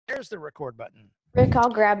There's the record button. Rick, I'll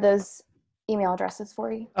grab those email addresses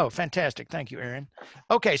for you. Oh, fantastic. Thank you, Erin.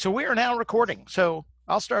 Okay, so we are now recording. So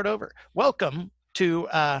I'll start over. Welcome to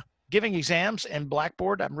Giving Exams in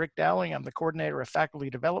Blackboard. I'm Rick Dowling. I'm the coordinator of faculty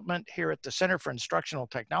development here at the Center for Instructional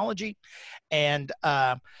Technology. And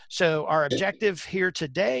so our objective here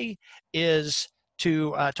today is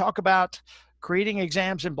to talk about creating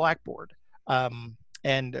exams in Blackboard.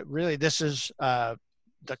 And really, this is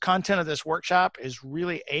the content of this workshop is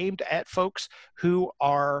really aimed at folks who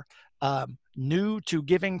are new to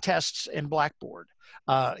giving tests in Blackboard.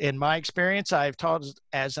 In my experience, I've taught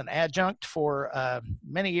as an adjunct for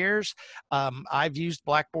many years. I've used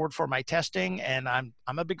Blackboard for my testing, and I'm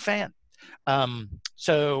a big fan.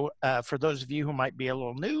 So for those of you who might be a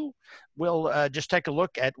little new, we'll just take a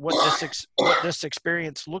look at what this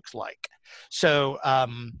experience looks like. So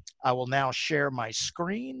I will now share my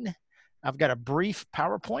screen. I've got a brief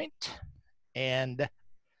PowerPoint, and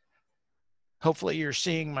hopefully you're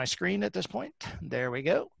seeing my screen at this point. There we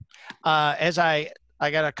go. As I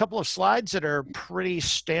got a couple of slides that are pretty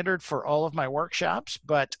standard for all of my workshops,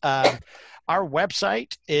 but our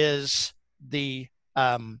website is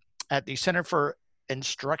at the Center for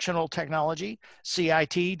Instructional Technology,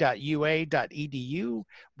 cit.ua.edu.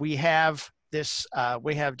 We have this.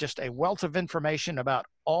 We have just a wealth of information about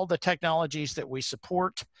all the technologies that we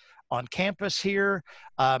support on campus here,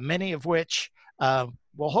 many of which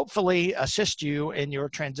will hopefully assist you in your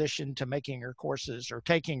transition to making your courses or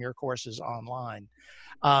taking your courses online.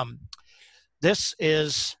 This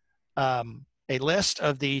is a list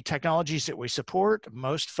of the technologies that we support.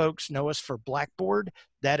 Most folks know us for Blackboard.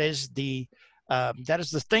 That is the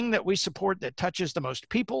thing that we support that touches the most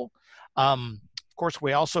people. Of course,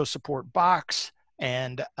 we also support Box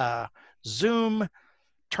and Zoom,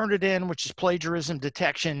 Turnitin, which is plagiarism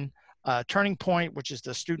detection, Turning Point, which is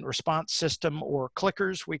the student response system, or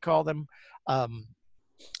clickers, we call them.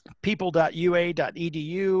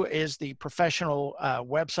 People.ua.edu is the professional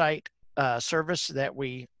website service that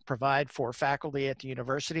we provide for faculty at the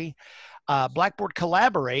university. Blackboard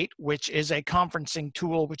Collaborate, which is a conferencing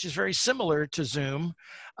tool, which is very similar to Zoom,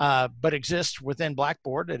 but exists within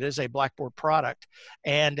Blackboard. It is a Blackboard product.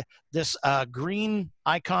 And this green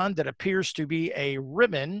icon that appears to be a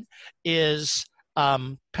ribbon is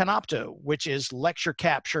Panopto, which is lecture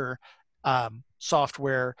capture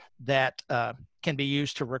software that can be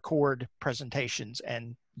used to record presentations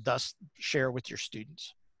and thus share with your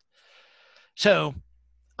students. So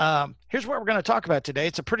here's what we're going to talk about today.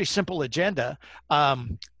 It's a pretty simple agenda.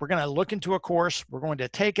 We're going to look into a course. We're going to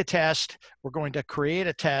take a test. We're going to create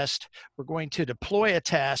a test. We're going to deploy a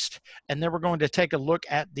test. And then we're going to take a look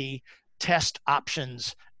at the test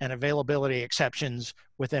options and availability exceptions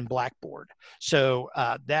within Blackboard. So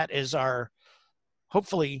that is our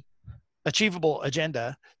hopefully achievable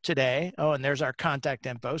agenda today. Oh, and there's our contact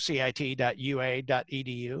info, cit.ua.edu.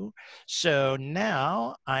 So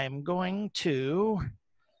now I'm going to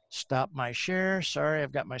stop my share. Sorry,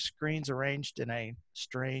 I've got my screens arranged in a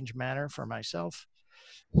strange manner for myself.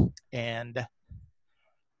 And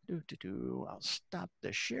I'll stop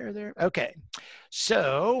the share there. Okay,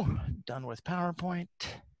 so done with PowerPoint.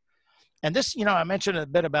 And this, you know, I mentioned a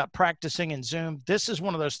bit about practicing in Zoom. This is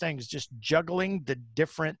one of those things, just juggling the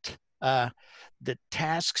different, the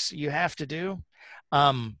tasks you have to do.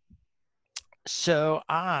 So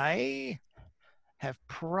I have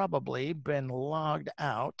probably been logged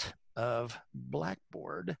out of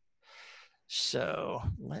Blackboard. So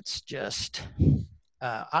let's just,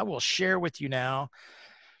 I will share with you now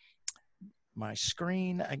my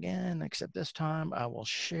screen again, except this time I will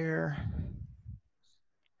share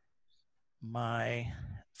my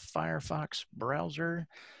Firefox browser,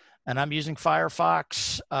 and I'm using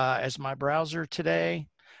Firefox as my browser today.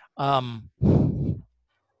 I'm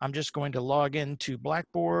just going to log into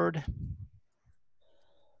Blackboard.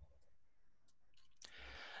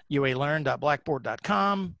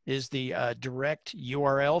 ualearn.blackboard.com is the direct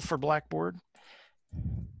URL for Blackboard.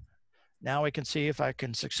 Now we can see if I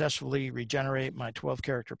can successfully regenerate my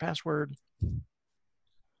 12-character password.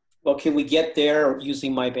 Well, can we get there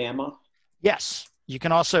using MyBama? Yes, you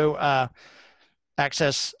can also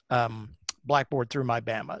access Blackboard through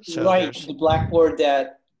MyBama. So right, the Blackboard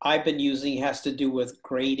that I've been using has to do with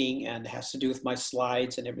grading and has to do with my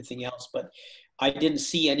slides and everything else, but I didn't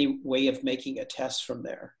see any way of making a test from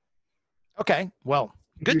there. Okay, well,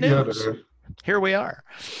 good news. Here we are.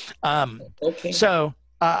 Okay. So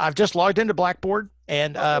I've just logged into Blackboard,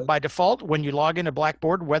 and by default, when you log into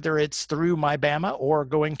Blackboard, whether it's through MyBama or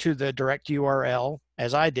going to the direct URL,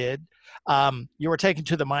 as I did, you are taken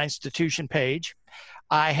to the My Institution page.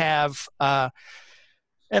 I have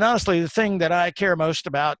And honestly, the thing that I care most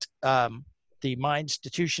about the My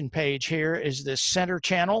Institution page here is this center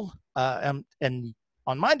channel. And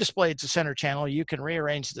on my display, it's a center channel. You can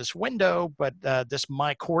rearrange this window, but this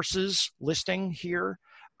My Courses listing here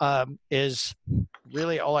is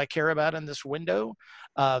really all I care about in this window.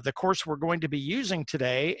 The course we're going to be using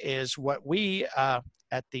today is what we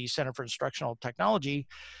at the Center for Instructional Technology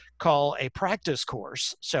call a practice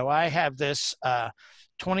course. So I have this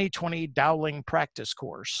 2020 Dowling practice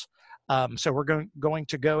course. So we're going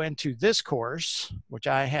to go into this course, which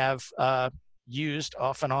I have used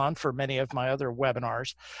off and on for many of my other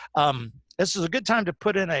webinars. This is a good time to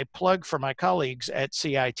put in a plug for my colleagues at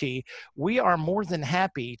CIT. We are more than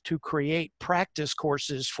happy to create practice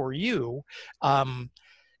courses for you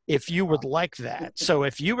if you would like that. So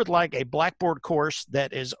if you would like a Blackboard course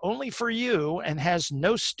that is only for you and has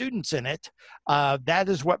no students in it, that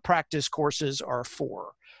is what practice courses are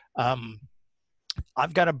for.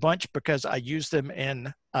 I've got a bunch because I use them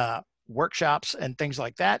in workshops and things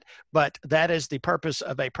like that, but that is the purpose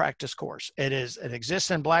of a practice course. It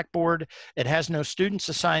exists in Blackboard, it has no students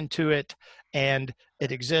assigned to it, and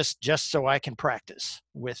it exists just so I can practice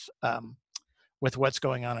with what's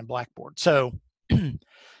going on in Blackboard. So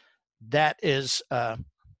that is a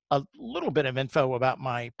little bit of info about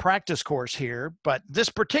my practice course here, but this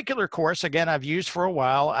particular course, again, I've used for a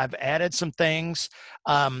while. I've added some things.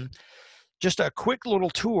 Just a quick little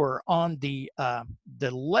tour on the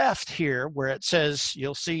left here where it says,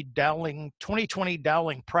 you'll see Dowling 2020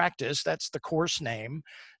 Dowling Practice. That's the course name.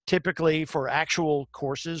 Typically for actual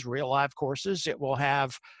courses, real live courses, it will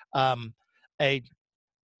have a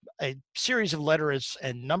series of letters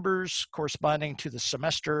and numbers corresponding to the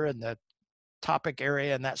semester and the topic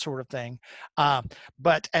area and that sort of thing.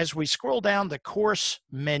 But as we scroll down the course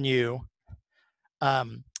menu,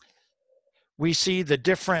 we see the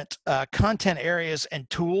different content areas and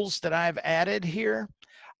tools that I've added here.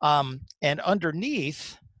 And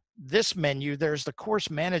underneath this menu, there's the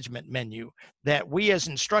course management menu that we as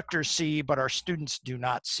instructors see, but our students do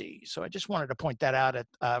not see. So I just wanted to point that out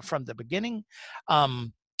from the beginning.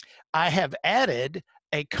 I have added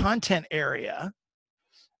a content area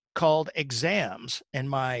called exams in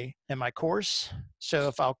my course. So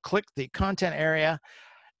if I'll click the content area,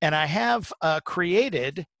 and I have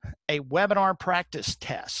created a webinar practice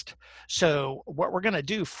test. So what we're going to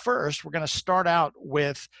do first, we're going to start out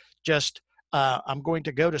with just, I'm going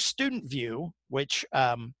to go to student view, which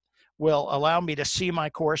will allow me to see my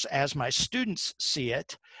course as my students see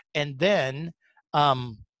it. And then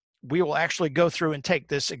we will actually go through and take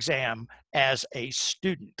this exam as a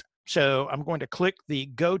student. So I'm going to click the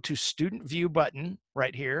Go to Student View button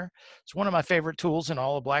right here. It's one of my favorite tools in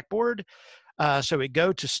all of Blackboard. So we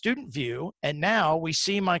go to Student View, and now we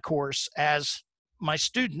see my course as my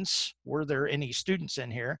students. Were there any students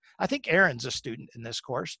in here? I think Aaron's a student in this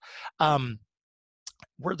course.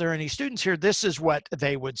 Were there any students here? This is what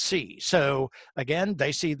they would see. So again,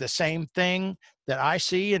 they see the same thing that I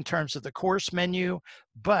see in terms of the course menu,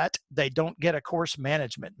 but they don't get a course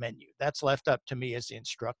management menu. That's left up to me as the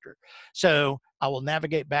instructor. So I will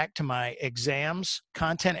navigate back to my exams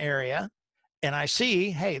content area, and I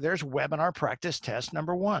see, hey, there's webinar practice test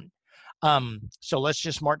number 1. So let's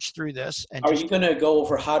just march through this. And are you going to go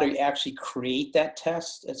over how to actually create that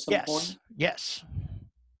test at some point? Yes.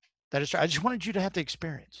 That is true. I just wanted you to have the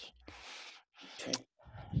experience.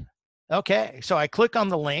 Okay, so I click on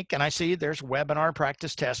the link and I see there's webinar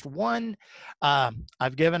practice test 1.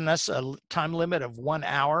 I've given us a time limit of 1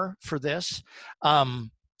 hour for this.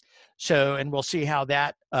 And we'll see how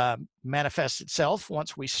that manifests itself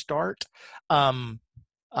once we start.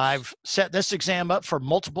 I've set this exam up for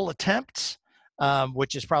multiple attempts,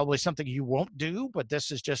 which is probably something you won't do, but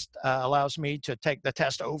this is just allows me to take the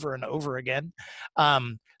test over and over again.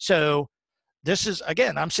 So this is,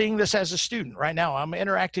 again, I'm seeing this as a student right now. I'm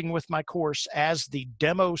interacting with my course as the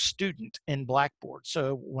demo student in Blackboard.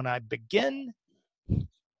 So when I begin,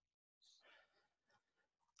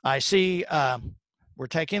 I see we're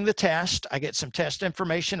taking the test. I get some test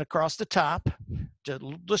information across the top,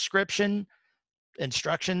 description,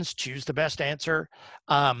 instructions, choose the best answer.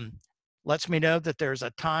 Lets me know that there's a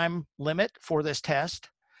time limit for this test.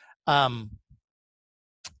 And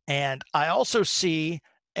I also see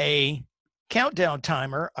a countdown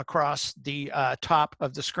timer across the top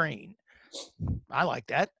of the screen. I like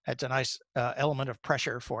that. That's a nice element of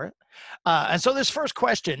pressure for it. And so this first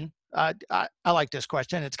question, I like this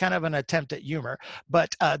question. It's kind of an attempt at humor,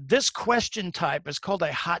 but this question type is called a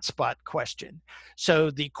hotspot question. So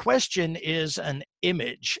the question is an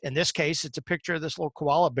image. In this case, it's a picture of this little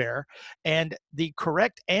koala bear, and the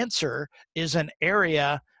correct answer is an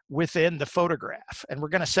area within the photograph. And we're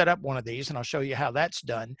going to set up one of these, and I'll show you how that's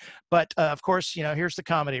done. But of course, you know, here's the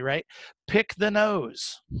comedy, right? Pick the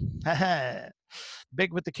nose.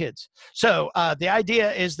 Big with the kids. So the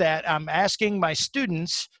idea is that I'm asking my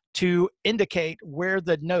students to indicate where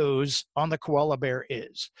the nose on the koala bear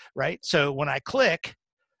is, right? So when I click,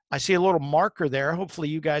 I see a little marker there. Hopefully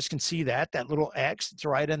you guys can see that little X. It's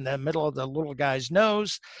right in the middle of the little guy's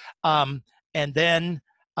nose. And then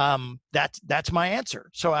that's my answer.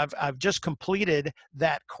 So I've just completed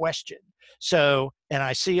that question. So, and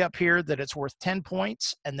I see up here that it's worth 10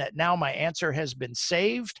 points and that now my answer has been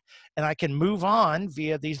saved, and I can move on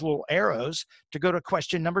via these little arrows to go to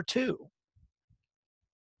question number 2.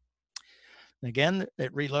 Again,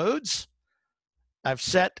 it reloads. I've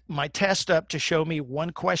set my test up to show me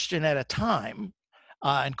one question at a time.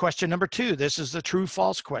 And question number 2, this is the true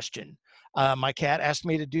false question. My cat asked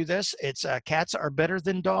me to do this. It's cats are better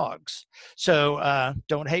than dogs. So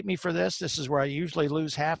don't hate me for this. This is where I usually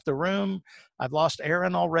lose half the room. I've lost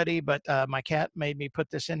Aaron already, but my cat made me put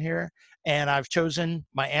this in here. And I've chosen,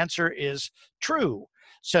 my answer is true.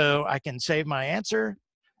 So I can save my answer.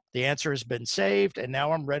 The answer has been saved. And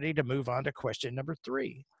now I'm ready to move on to question number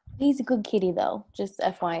 3. He's a good kitty, though. Just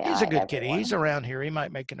FYI. He's a good everyone. kitty. He's around here. He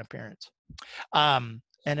might make an appearance. And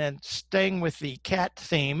then staying with the cat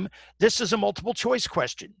theme, this is a multiple choice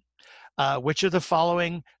question. Which of the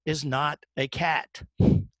following is not a cat?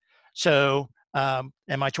 So, and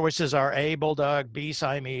my choices are A, bulldog, B,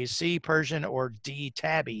 Siamese, C, Persian, or D,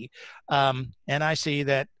 tabby. And I see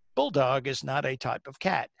that bulldog is not a type of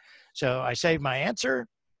cat. So I save my answer.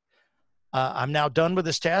 I'm now done with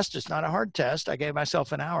this test. It's not a hard test. I gave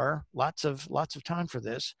myself an hour, lots of time for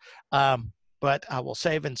this. But I will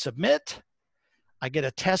save and submit. I get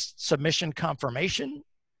a test submission confirmation.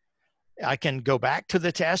 I can go back to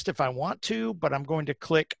the test if I want to, but I'm going to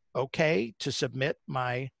click OK to submit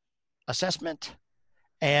my assessment.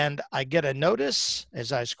 And I get a notice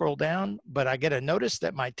as I scroll down, but I get a notice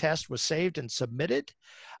that my test was saved and submitted.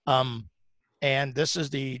 And this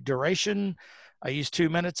is the duration. I use 2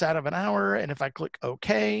 minutes out of an hour. And if I click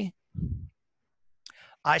OK,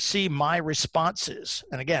 I see my responses.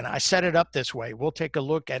 And again, I set it up this way. We'll take a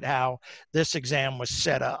look at how this exam was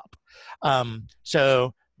set up.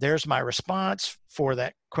 So there's my response for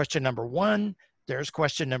that question number 1. There's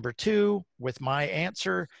question number 2 with my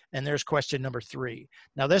answer. And there's question number 3.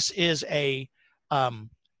 Now this is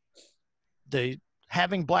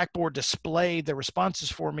having Blackboard display the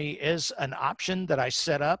responses for me is an option that I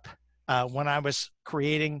set up when I was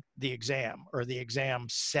creating the exam or the exam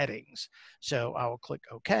settings. So I will click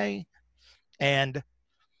OK, and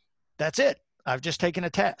that's it. I've just taken a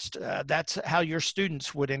test. That's how your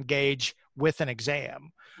students would engage with an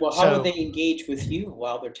exam. Well, how would they engage with you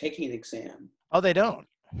while they're taking an exam? Oh, they don't.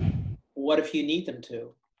 What if you need them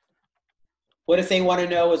to? What if they want to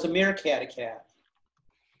know, is a meerkat a cat?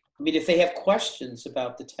 I mean, if they have questions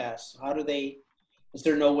about the test, how do they, is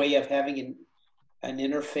there no way of having an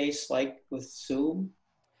interface like with Zoom?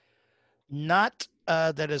 Not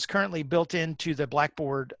that is currently built into the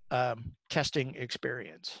Blackboard testing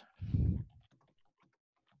experience.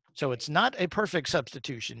 So it's not a perfect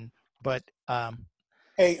substitution, but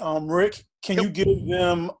hey, Rick, can you give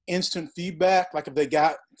them instant feedback? Like if they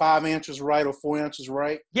got 5 answers right or 4 answers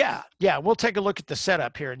right? Yeah. We'll take a look at the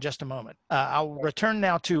setup here in just a moment. I'll return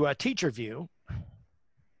now to a teacher view.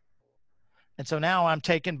 And so now I'm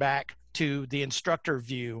taken back to the instructor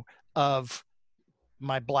view of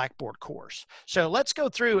my Blackboard course. So let's go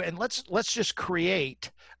through and let's just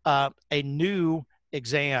create a new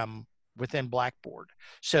exam within Blackboard.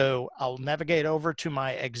 So I'll navigate over to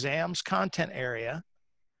my exams content area.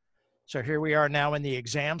 So here we are now in the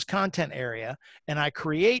exams content area, and I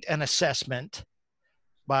create an assessment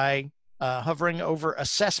by hovering over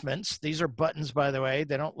assessments. These are buttons, by the way.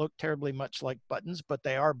 They don't look terribly much like buttons, but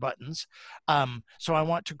they are buttons. So I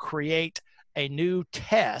want to create a new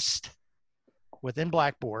test within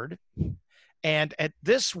Blackboard. And at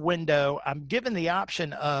this window, I'm given the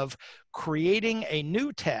option of creating a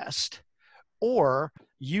new test or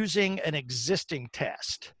using an existing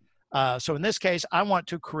test. So in this case, I want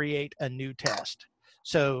to create a new test.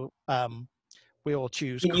 So we will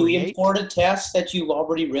choose Can create. you import a test that you've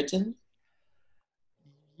already written?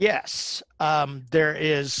 Yes, there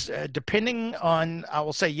is, depending on, I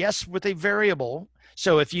will say yes with a variable.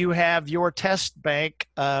 So if you have your test bank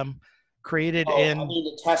created in... I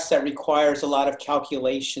mean a test that requires a lot of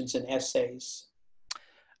calculations and essays.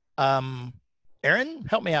 Aaron,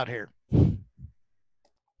 help me out here.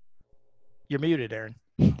 You're muted, Aaron.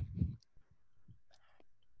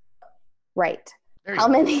 Right. How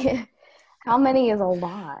many is a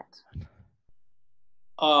lot?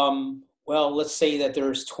 Well, let's say that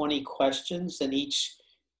there's 20 questions and each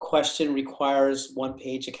question requires 1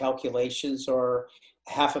 page of calculations or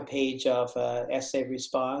half a page of essay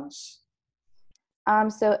response.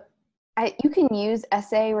 So you can use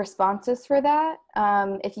essay responses for that.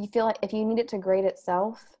 If you feel like if you need it to grade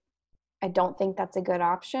itself, I don't think that's a good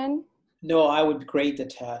option. No, I would grade the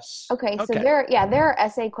tests. Okay, so Okay. there are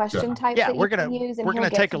essay question types Yeah, that we're you can gonna use, and we're he'll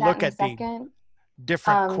gonna get take to a that look in a at the second.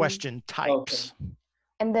 different question types. Okay.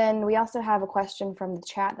 And then we also have a question from the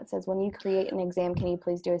chat that says, when you create an exam, can you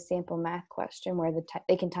please do a sample math question where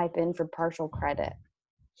they can type in for partial credit?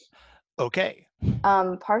 Okay.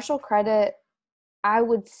 Partial credit, I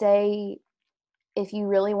would say if you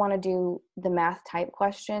really want to do the math type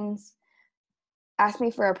questions, ask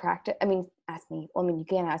me for a practice. You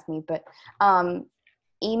can't ask me, but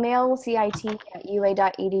email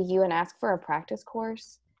cit@ua.edu and ask for a practice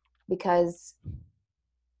course, because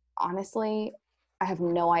honestly, I have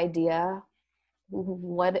no idea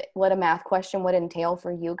what a math question would entail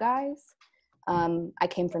for you guys. I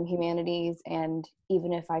came from humanities, and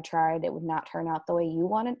even if I tried, it would not turn out the way you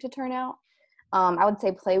want it to turn out. I would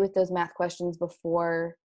say play with those math questions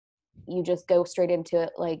before you just go straight into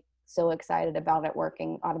it, like so excited about it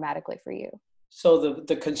working automatically for you. So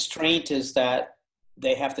the constraint is that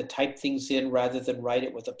they have to type things in rather than write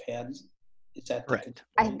it with a pen? Is that the Correct.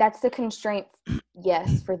 constraint? That's the constraint,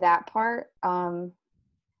 yes, for that part.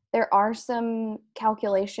 There are some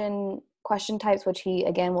calculation question types, which he,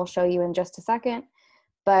 again, will show you in just a second.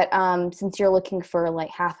 But since you're looking for like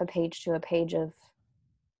half a page to a page of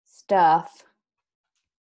stuff,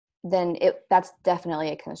 then that's definitely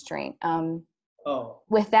a constraint.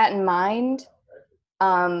 With that in mind,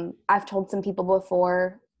 I've told some people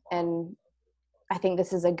before, and I think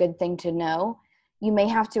this is a good thing to know, you may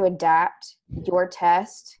have to adapt your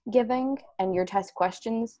test giving and your test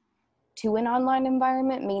questions to an online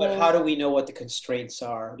environment, meaning... But how do we know what the constraints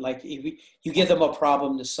are? Like, if you give them a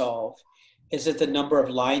problem to solve, is it the number of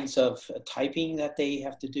lines of typing that they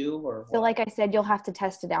have to do, or So what? like I said, you'll have to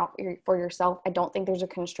test it out for yourself. I don't think there's a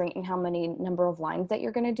constraint in how many number of lines that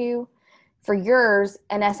you're going to do. For yours,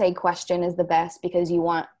 an essay question is the best because you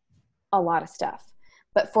want a lot of stuff.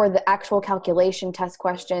 But for the actual calculation test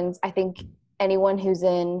questions, I think anyone who's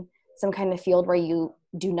in some kind of field where you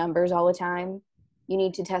do numbers all the time, you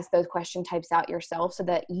need to test those question types out yourself so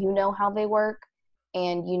that you know how they work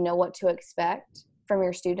and you know what to expect from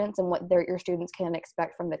your students and what your students can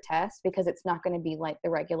expect from the test, because it's not going to be like the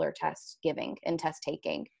regular test giving and test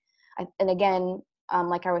taking. And again,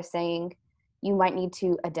 like I was saying, you might need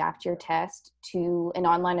to adapt your test to an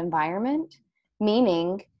online environment,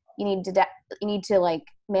 meaning you need to like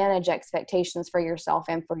manage expectations for yourself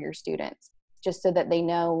and for your students, just so that they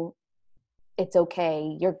know it's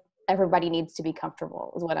okay. Everybody needs to be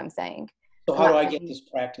comfortable is what I'm saying. So how do I get this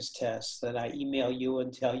practice test? That I email you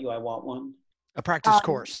and tell you I want one? A practice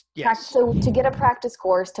course, yes. So to get a practice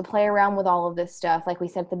course, to play around with all of this stuff, like we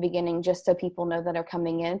said at the beginning, just so people know that are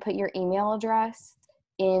coming in, put your email address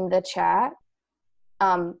in the chat,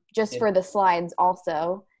 just for the slides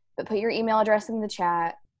also, but put your email address in the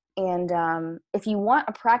chat. And if you want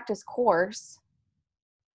a practice course,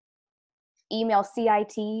 email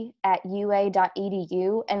cit@ua.edu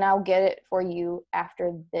and I'll get it for you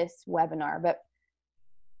after this webinar. But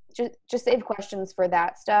just save questions for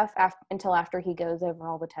that stuff until after he goes over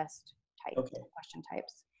all the test types, question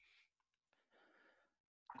types.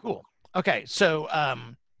 Cool. Okay, so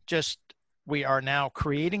we are now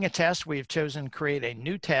creating a test. We've chosen to create a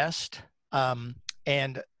new test,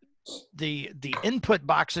 and the input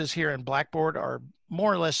boxes here in Blackboard are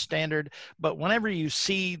more or less standard, but whenever you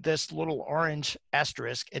see this little orange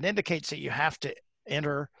asterisk, it indicates that you have to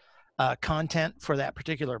enter content for that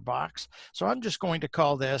particular box. So I'm just going to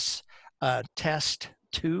call this test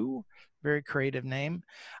 2, very creative name.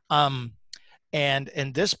 And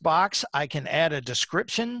in this box, I can add a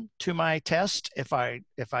description to my test if I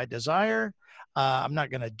desire. I'm not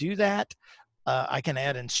going to do that. I can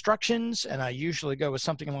add instructions, and I usually go with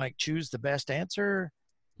something like choose the best answer.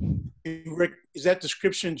 Rick, is that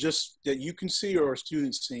description just that you can see, or are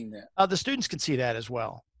students seeing that? The students can see that as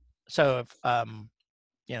well. So if,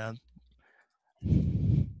 you know,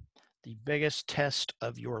 the biggest test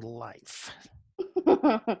of your life.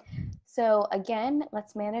 So again,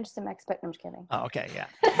 let's manage some expect. I'm just kidding. Oh, okay, yeah.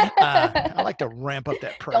 I like to ramp up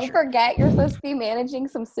that pressure. Don't forget, you're supposed to be managing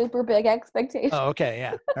some super big expectations. Oh, okay,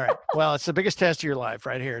 yeah. All right. Well, it's the biggest test of your life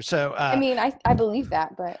right here. So I mean, I believe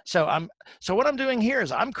that, but so what I'm doing here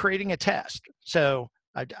is I'm creating a test. So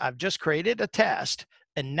I've just created a test,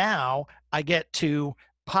 and now I get to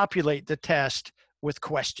populate the test with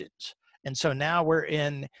questions. And so now we're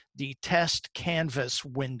in the test canvas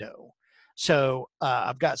window. So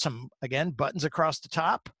I've got some, again, buttons across the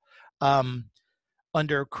top.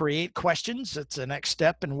 Under create questions, it's the next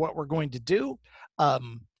step in what we're going to do.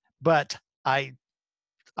 But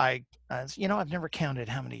you know, I've never counted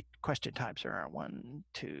how many question types there are. 1,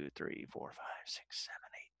 2, 3, 4, 5, 6, 7,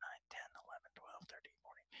 8, 9, 10, 11, 12, 13,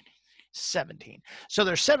 14, 15, 17. So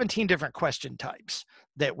there's 17 different question types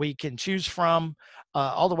that we can choose from,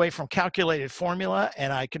 all the way from calculated formula.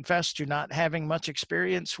 And I confess to not having much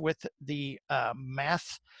experience with the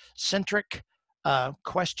math-centric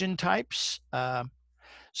question types.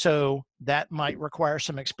 So that might require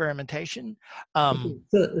some experimentation. So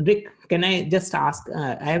Rick, can I just ask,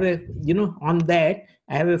 I have a, you know, on that,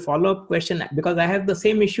 I have a follow-up question because I have the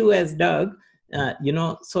same issue as Doug, you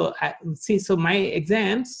know, so I see, so my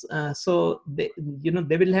exams, so they, you know,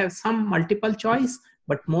 they will have some multiple choice,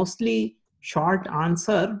 but mostly short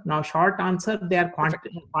answer. Now short answer, they are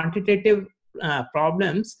quantitative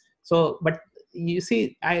problems. So, but you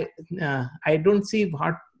see, I don't see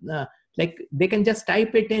what, like they can just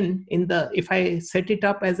type it in the, if I set it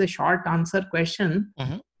up as a short answer question,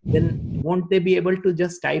 then won't they be able to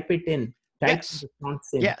just type it in? Yes.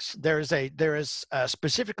 Yes, there is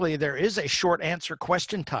specifically, there is a short answer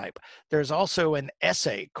question type. There's also an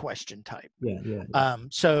essay question type. Yeah.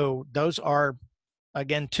 So those are,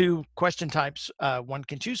 again, two question types one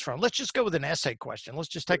can choose from. Let's just go with an essay question. Let's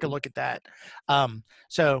just take a look at that.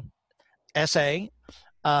 So essay,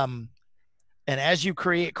 and as you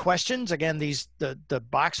create questions, again, the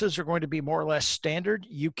boxes are going to be more or less standard.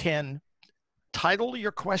 You can title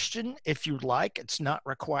your question if you'd like. It's not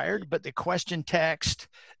required, but the question text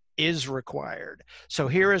is required. So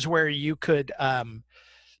here is where you could,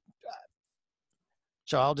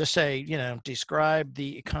 so I'll just say, you know, describe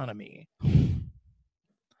the economy.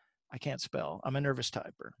 I can't spell. I'm a nervous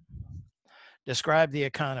typer. Describe the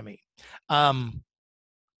economy.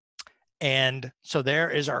 And so there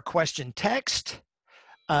is our question text.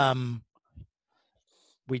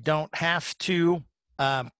 We don't have to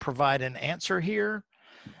provide an answer here.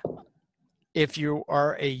 If you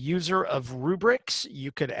are a user of rubrics,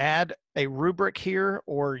 you could add a rubric here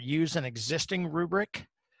or use an existing rubric.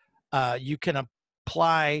 You can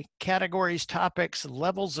apply categories, topics,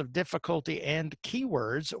 levels of difficulty, and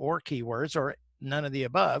keywords or none of the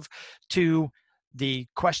above to the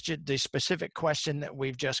question, the specific question that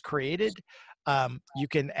we've just created. You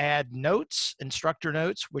can add notes, instructor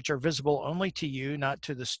notes, which are visible only to you, not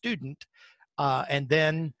to the student. And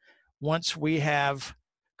then once we have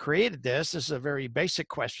created this is a very basic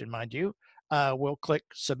question, mind you, we'll click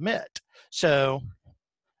submit. So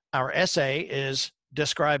our essay is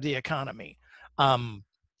describe the economy. And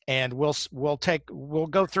we'll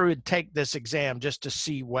go through and take this exam just to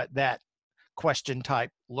see what that question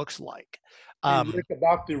type looks like. Rick,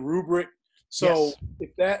 about the rubric. So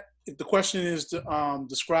yes. if the question is to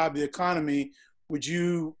describe the economy, would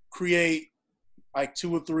you create like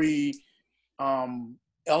 2 or 3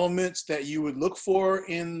 elements that you would look for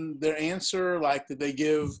in their answer? Like, did they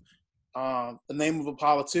give the name of a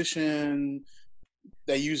politician?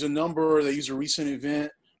 They use a number, they use a recent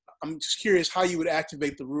event. I'm just curious how you would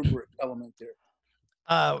activate the rubric element there.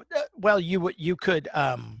 Well, you could,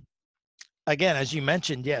 again, as you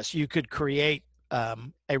mentioned, yes, you could create a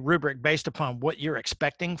rubric based upon what you're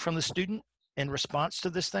expecting from the student in response to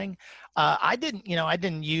this thing. I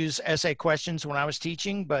didn't use essay questions when I was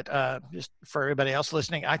teaching, but just for everybody else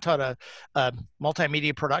listening, I taught a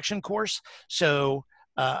multimedia production course. So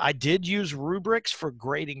I did use rubrics for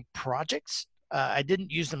grading projects. I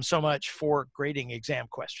didn't use them so much for grading exam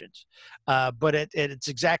questions, but it's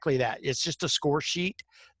exactly that. It's just a score sheet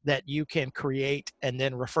that you can create and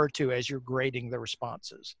then refer to as you're grading the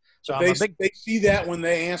responses. So they see that when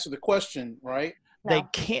they answer the question, right? No. They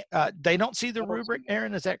can't. They don't see the rubric,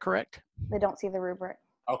 Aaron. Is that correct? They don't see the rubric.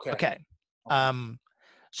 Okay. Okay.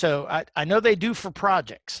 So I know they do for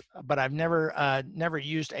projects, but I've never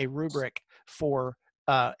used a rubric for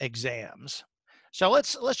exams. So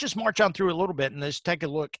let's just march on through a little bit and let's take a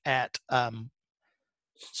look at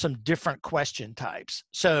some different question types.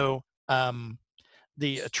 So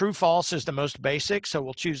the true false is the most basic. So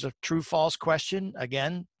we'll choose a true false question.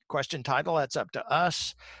 Again, question title, that's up to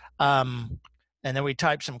us. And then we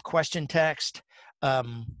type some question text.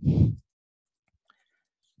 It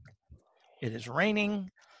is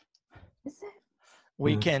raining. Is it?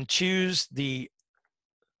 We can choose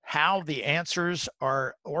how the answers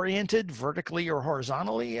are oriented, vertically or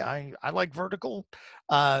horizontally. I like vertical.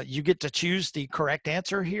 You get to choose the correct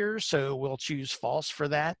answer here, so we'll choose false for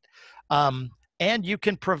that. And you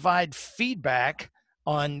can provide feedback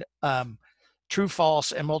on true,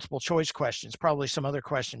 false, and multiple choice questions, probably some other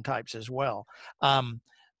question types as well.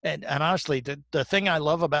 And honestly, the thing I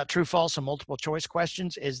love about true, false, and multiple choice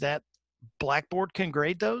questions is that Blackboard can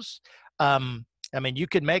grade those. I mean, you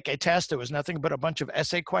could make a test that was nothing but a bunch of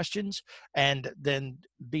essay questions and then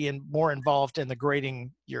being more involved in the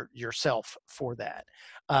grading yourself for that.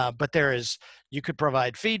 But you could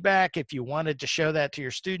provide feedback if you wanted to show that to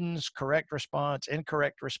your students, correct response,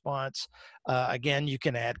 incorrect response. Again, you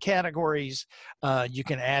can add categories, you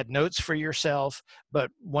can add notes for yourself,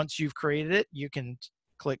 but once you've created it, you can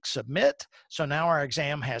click submit. So now our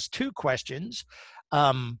exam has 2 questions.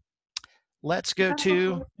 Let's go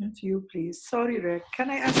to you, please. Sorry, Rick. Can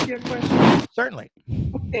I ask you a question? certainly.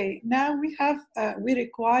 Okay, now we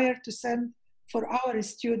require to send for our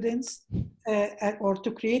students or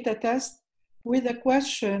to create a test with a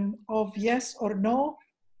question of yes or no,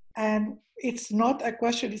 and it's not a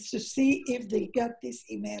question, it's to see if they got this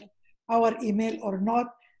email, our email or not,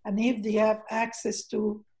 and if they have access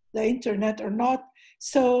to the internet or not.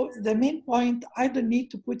 So the main point, I don't need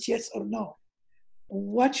to put yes or no.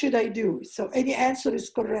 What should I do? So any answer is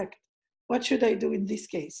correct. What should I do in this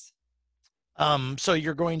case? So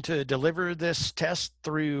you're going to deliver this test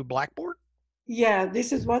through Blackboard? Yeah,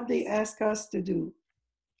 this is what they ask us to do.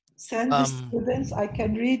 Send the students. I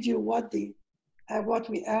can read you what we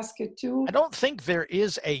ask you to. I don't think there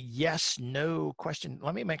is a yes/no question.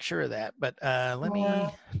 Let me make sure of that. But let me.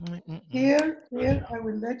 Here, I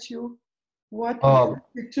will let you what we ask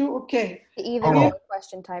you to. Okay. Either or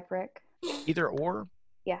question type, Rick. Either or?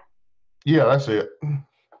 Yeah. Yeah, that's it.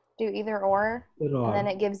 Do either or, and then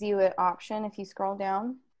it gives you an option if you scroll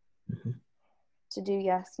down to do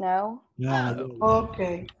yes, no. Yeah.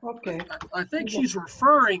 Okay. I think she's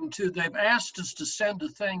referring to, they've asked us to send a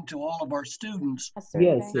thing to all of our students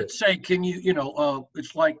Yes. that say, can you,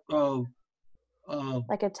 it's like a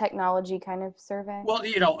technology kind of survey. well,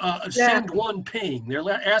 send one ping. They're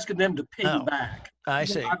asking them to ping back. I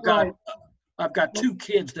see. I've got 2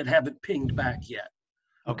 kids that haven't pinged back yet.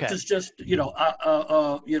 Okay. Just do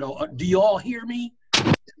you all hear me?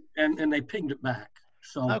 And they pinged it back.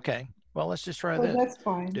 So okay. Well, let's just try So this. that's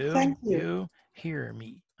fine. Do Thank you. you hear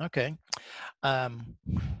me? Okay. And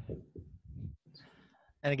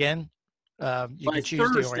again, you can choose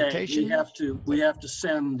Thursday, the orientation. we have to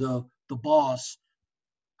send the boss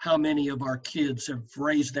how many of our kids have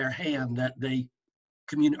raised their hand that they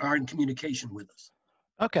are in communication with us.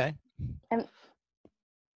 Okay. And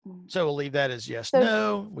so we'll leave that as yes, So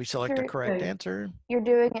no. We select the correct answer. you're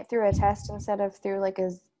doing it through a test instead of through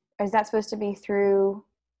is that supposed to be through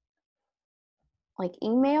like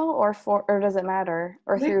email or does it matter,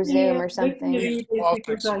 or through Zoom or something?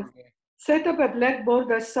 I set up a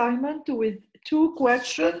Blackboard assignment with 2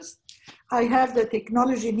 questions. I have the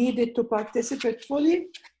technology needed to participate fully,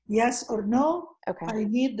 yes or no. Okay. I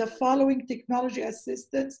need the following technology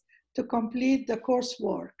assistance to complete the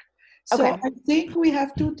coursework. So Okay. I think we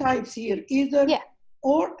have 2 types here, either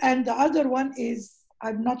or, and the other one is,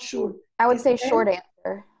 I'm not sure. I would say short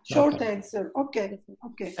answer. Short answer. Okay.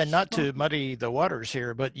 And not to muddy the waters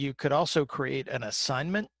here, but you could also create an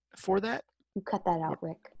assignment for that. You cut that out,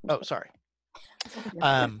 Rick. Oh, sorry.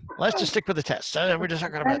 Let's just stick with the test. We're just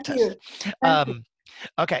talking about Thank you. tests.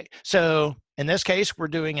 Okay, so in this case, we're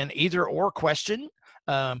doing an either or question.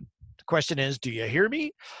 The question is, do you hear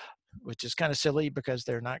me? Which is kind of silly because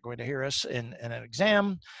they're not going to hear us in an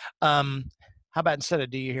exam. How about instead of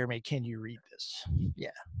do you hear me, can you read this? Yeah.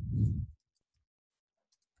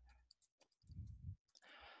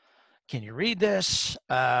 Can you read this?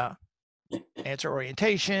 Answer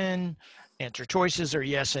orientation. Answer choices are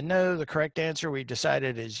yes and no. The correct answer we've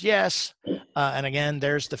decided is yes. And again,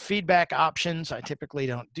 there's the feedback options. I typically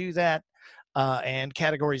don't do that. And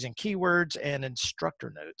categories and keywords and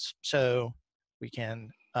instructor notes. So we can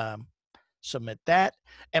submit that.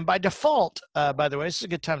 And by default, by the way, this is a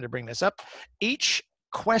good time to bring this up. Each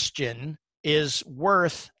question is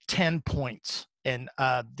worth 10 points in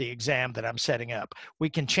the exam that I'm setting up. We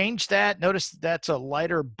can change that. Notice that's a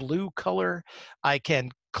lighter blue color. I can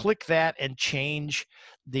click that and change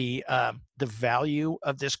the value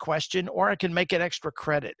of this question, or I can make it extra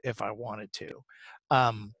credit if I wanted to.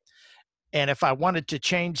 And if I wanted to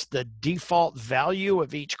change the default value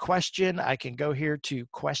of each question, I can go here to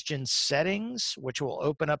question settings, which will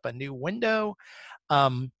open up a new window.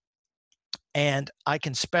 And I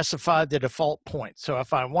can specify the default point. So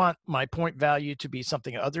if I want my point value to be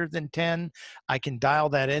something other than 10, I can dial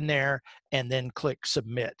that in there and then click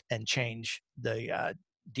submit and change the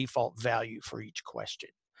default value for each question.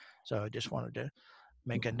 So I just wanted to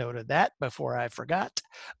make a note of that before I forgot.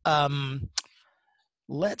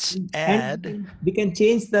 let's And add. we can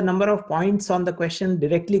change the number of points on the question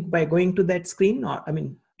directly by going to that screen, or I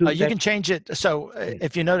mean, to You that. can change it. So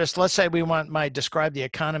if you notice, let's say we want my describe the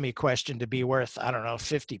economy question to be worth, I don't know,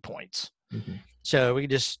 50 points. Mhm. So we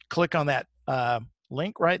just click on that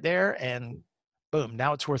link right there and boom,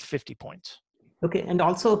 now it's worth 50 points. Okay, and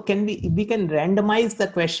also we can randomize the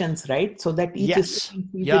questions, right? So that each Yes.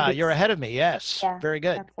 student sees Yeah, it. you're ahead of me. Yes. Yeah, Very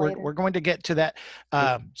good. that's later. We're going to get to that.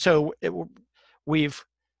 So we've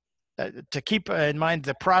to keep in mind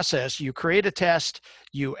the process, you create a test,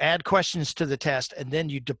 you add questions to the test, and then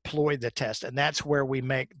you deploy the test. And that's where we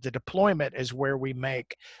make the deployment is where we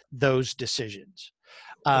make those decisions.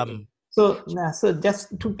 So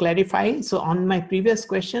just to clarify, so on my previous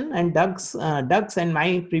question and Doug's and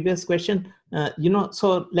my previous question,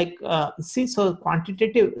 so like, so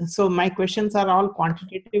quantitative, so my questions are all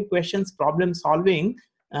quantitative questions, problem solving.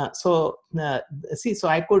 So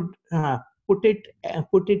I could put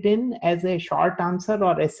it in as a short answer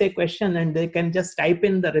or essay question, and they can just type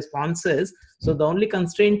in the responses. So the only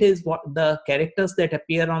constraint is what the characters that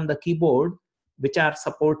appear on the keyboard, which are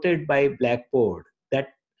supported by Blackboard.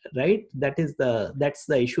 Right, that's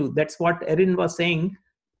the issue. That's what Erin was saying.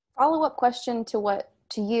 Follow-up question to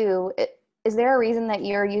you. Is there a reason that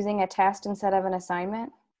you're using a test instead of an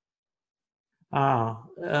assignment? Well,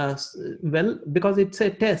 because it's a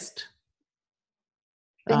test.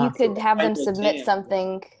 But you could have them Final submit exam.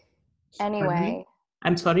 something anyway.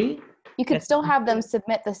 I'm sorry? You could Yes. still have them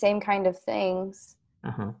submit the same kind of things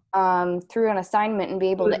through an assignment and be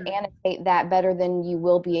able to annotate that better than you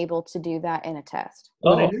will be able to do that in a test.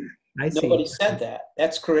 Oh, Really? I see. nobody said that.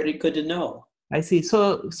 That's pretty good to know. I see.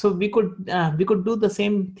 So we could do the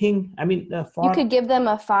same thing. I mean, you could give them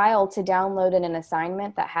a file to download in an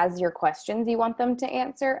assignment that has your questions you want them to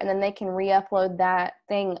answer, and then they can re-upload that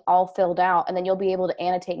thing all filled out, and then you'll be able to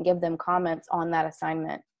annotate and give them comments on that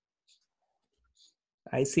assignment.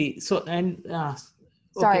 I see. So, and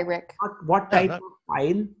sorry, okay. Rick. What type of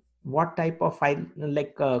file? What type of file?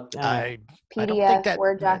 Like PDF,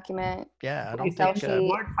 Word document. Yeah, I don't Excel think sheet.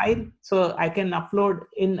 Word file. So I can upload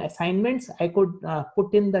in assignments. I could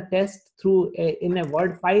put in the test through in a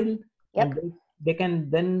Word file, Yep. and they can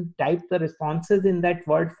then type the responses in that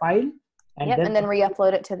Word file, and then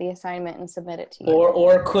re-upload it to the assignment and submit it to you.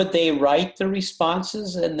 Or could they write the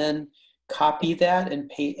responses and then copy that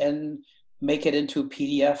and make it into a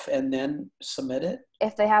PDF and then submit it?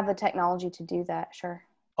 If they have the technology to do that, sure.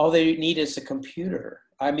 All they need is a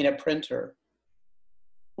a printer.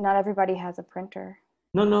 Not everybody has a printer.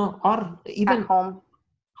 No, or even at home.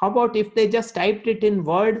 How about if they just typed it in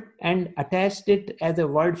Word and attached it as a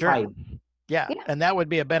Word file? Yeah, and that would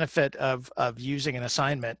be a benefit of using an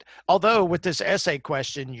assignment. Although with this essay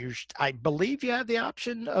question, I believe you have the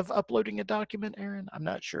option of uploading a document, Erin. I'm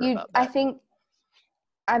not sure about that. I think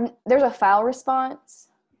there's a file response.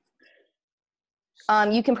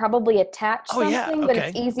 You can probably attach something, but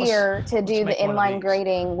it's easier to do the inline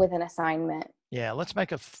grading with an assignment. Yeah, let's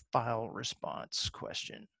make a file response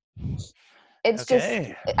question. It's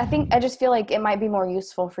I just feel like it might be more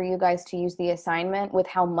useful for you guys to use the assignment with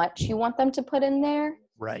how much you want them to put in there.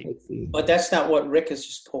 Right. But that's not what Rick has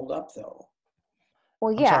just pulled up, though.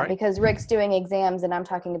 Well, yeah, because Rick's doing exams and I'm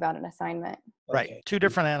talking about an assignment. Right. Okay. Two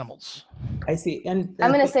different animals. I see. And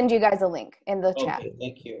I'm going to send you guys a link in the chat.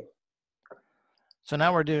 Thank you. So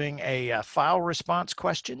now we're doing a file response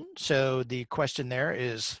question. So the question there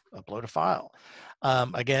is upload a file.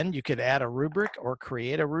 Again, you could add a rubric or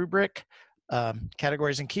create a rubric.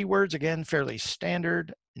 Categories and keywords, again, fairly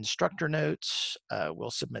standard. Instructor notes,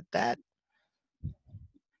 we'll submit that.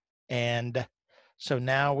 And so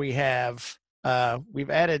now we have, we've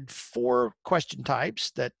added 4 question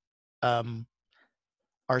types that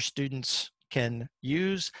our students can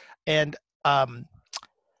use. And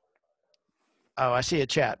oh, I see a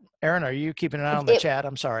chat. Erin, are you keeping an eye on the chat?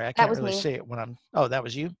 I'm sorry, I can't really see it when I'm, oh, that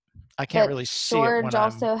was you? I can't really see it when George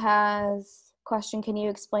also has question. Can you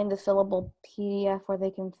explain the fillable PDF where they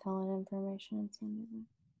can fill in information and send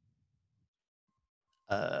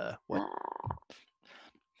it? What?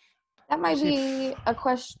 That might be a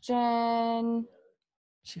question.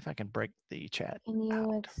 See if I can break the chat. Can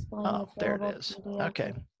you explain Oh, the there it fillable is. PDF?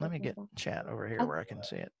 Okay, let me get chat over here where I can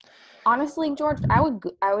see it. Honestly, George, I would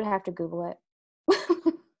have to Google it.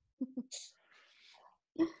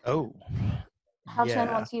 Oh,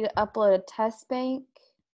 Chen wants you to upload a test bank.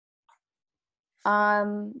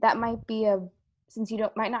 That might be since you we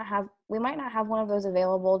might not have one of those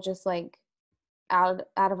available just like out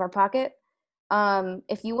of our pocket.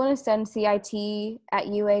 If you want to send CIT@ua.edu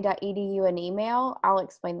an email, I'll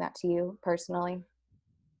explain that to you personally.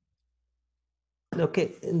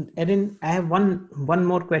 Okay, Erin, I have one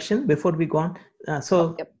more question before we go on.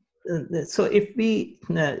 So Yep. So if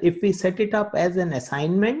we set it up as an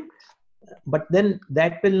assignment, but then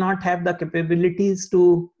that will not have the capabilities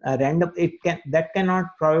to that cannot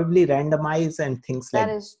probably randomize and things like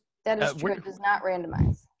That is true. It does not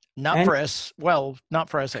randomize. Not and for us. Well, not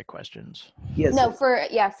for essay questions. yes. No, for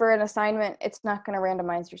an assignment, it's not going to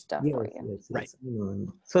randomize your stuff for you. Yes, Right. I know.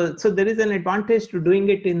 So there is an advantage to doing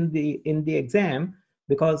it in the exam,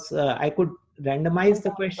 because I could randomize Depends the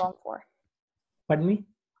on what you're question. going for. Pardon me?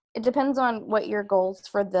 It depends on what your goals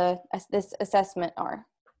for this assessment are.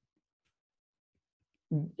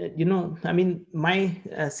 I mean, my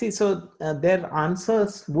their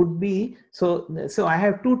answers would be so I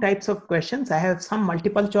have two types of questions. I have some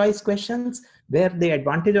multiple choice questions where the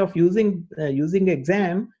advantage of using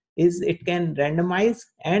exam is it can randomize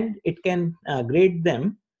and it can grade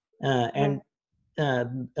them, and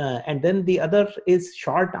then the other is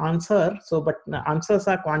short answer. So but answers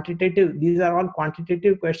are quantitative. These are all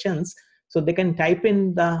quantitative questions, so they can type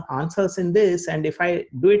in the answers in this, and if I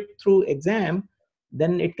do it through exam,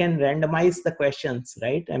 then it can randomize the questions,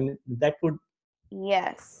 right? I mean, that would.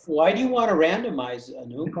 Yes. Why do you want to randomize,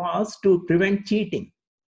 Anu? Because to prevent cheating.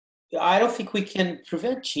 I don't think we can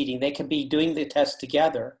prevent cheating. They can be doing the test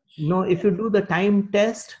together. No, if you do the time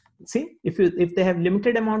test, see, if they have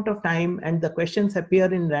limited amount of time and the questions appear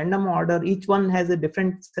in random order, each one has a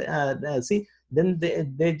different, then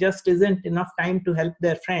there just isn't enough time to help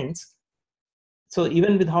their friends. So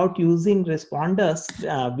even without using responders,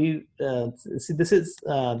 see, this is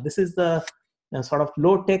the sort of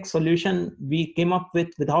low tech solution we came up with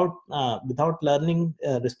without learning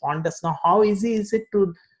responders. Now, how easy is it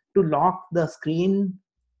to lock the screen?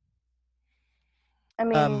 I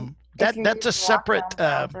mean, That's a separate.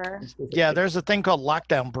 browser, There's a thing called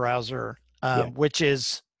Lockdown Browser, which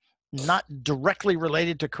is not directly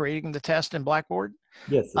related to creating the test in Blackboard.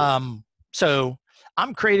 Yes. So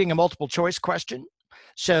I'm creating a multiple choice question.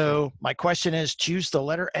 So my question is choose the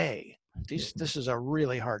letter A. This is a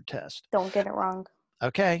really hard test. Don't get it wrong.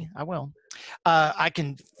 Okay, I will. I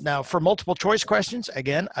can now for multiple choice questions.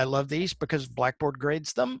 Again, I love these because Blackboard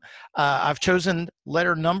grades them. I've chosen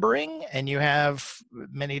letter numbering, and you have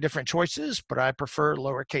many different choices, but I prefer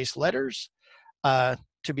lowercase letters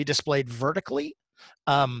to be displayed vertically.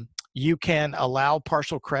 You can allow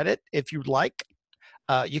partial credit if you'd like.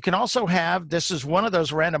 You can also have, this is one of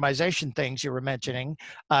those randomization things you were mentioning,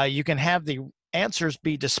 you can have the answers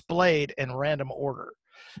be displayed in random order.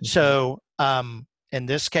 So in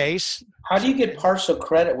this case. How do you get partial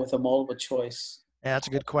credit with a multiple choice? Yeah, that's a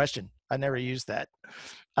good question. I never used that.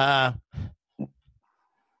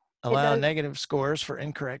 Allow negative scores for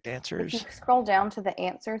incorrect answers. If you scroll down to the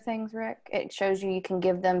answer things, Rick, it shows you can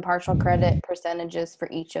give them partial credit percentages for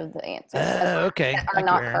each of the answers that are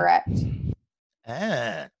not correct.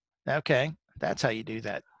 Okay. That's how you do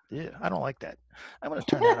that. Yeah, I don't like that. I'm going to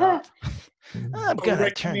turn that off. I'm going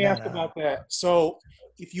to turn that off. About that. So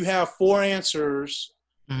if you have four answers,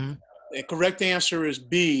 the correct answer is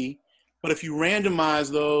B, but if you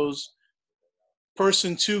randomize those,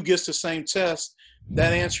 person 2 gets the same test,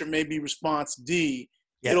 that answer may be response D.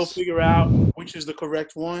 Yes. It'll figure out which is the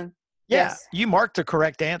correct one. Yeah, you mark the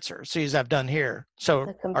correct answer, see, as I've done here.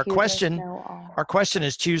 So our question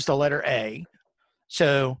is choose the letter A.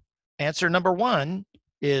 So answer number 1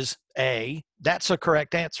 is A. That's the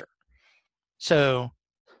correct answer. So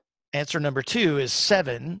answer number 2 is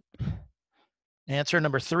 7. Answer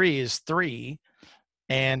number 3 is 3.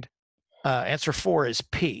 And answer 4 is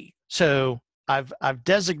P. So I've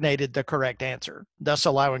designated the correct answer, thus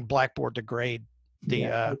allowing Blackboard to grade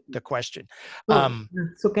the question.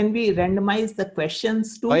 So can we randomize the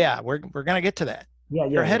questions too? Oh yeah, we're gonna get to that.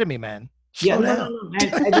 You're ahead of me, man. Slow down.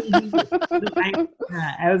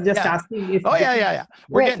 I was just asking if. Oh yeah.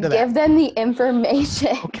 We're getting to that. Give them the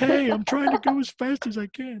information. Okay, I'm trying to go as fast as I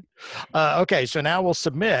can. Okay, so now we'll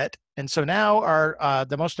submit, and so now our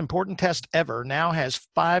the most important test ever now has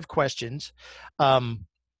 5 questions.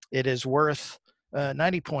 It is worth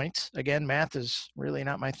 90 points. Again, math is really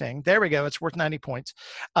not my thing. There we go. It's worth 90 points.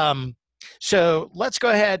 So let's go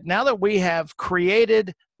ahead. Now that we have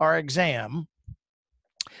created our exam,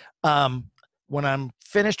 when I'm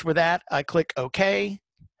finished with that, I click OK,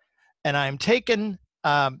 and I'm taken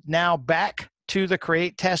now back to the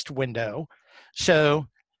Create Test window. So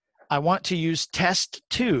I want to use Test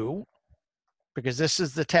 2, because this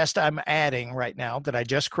is the test I'm adding right now that I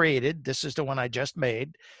just created. This is the one I just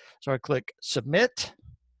made. So I click Submit.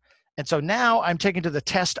 And so now I'm taken to the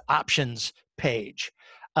Test Options page.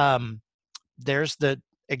 There's the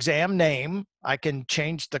exam name. I can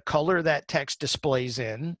change the color that text displays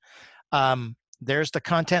in. There's the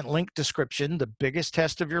content link description, the biggest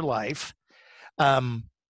test of your life.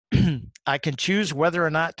 I can choose whether or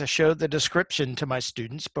not to show the description to my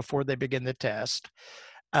students before they begin the test.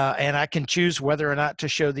 And I can choose whether or not to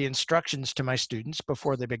show the instructions to my students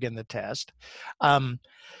before they begin the test.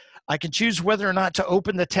 I can choose whether or not to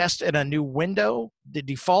open the test in a new window. The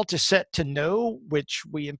default is set to no, which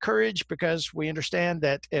we encourage because we understand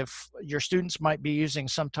that if your students might be using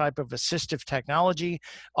some type of assistive technology,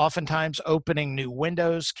 oftentimes opening new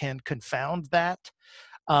windows can confound that.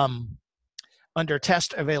 Under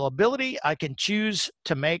test availability, I can choose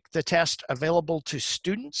to make the test available to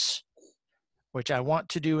students, which I want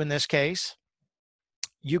to do in this case.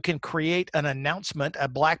 You can create an announcement, a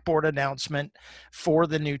Blackboard announcement for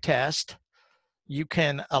the new test. You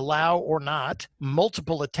can allow or not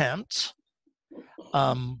multiple attempts.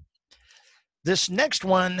 This next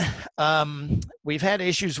one, we've had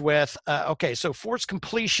issues with. Okay, so forced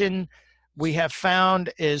completion, we have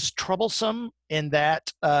found is troublesome in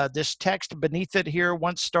that this text beneath it here,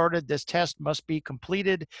 once started, this test must be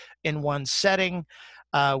completed in one setting.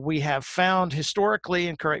 We have found historically,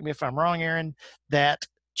 and correct me if I'm wrong, Aaron, that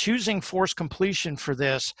choosing forced completion for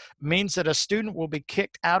this means that a student will be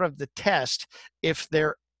kicked out of the test if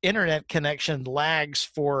their internet connection lags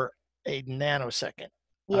for a nanosecond.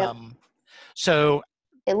 Yep. So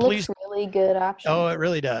it looks really good option. Oh, it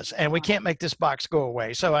really does. And we can't make this box go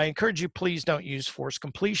away. So I encourage you, please don't use forced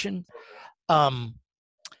completion.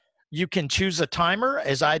 You can choose a timer,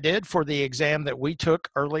 as I did for the exam that we took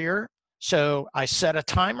earlier. So I set a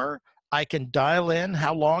timer. I can dial in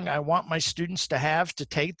how long I want my students to have to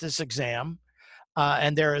take this exam.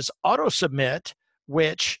 And there is auto submit,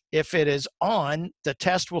 which if it is on, the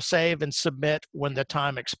test will save and submit when the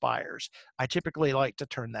time expires. I typically like to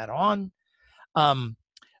turn that on.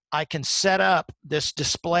 I can set up this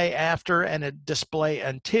display after and a display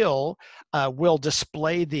until will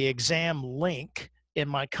display the exam link in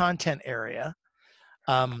my content area.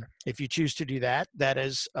 If you choose to do that, that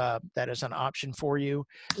is an option for you.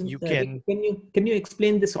 You can you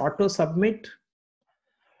explain this auto submit?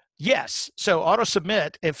 Yes. So auto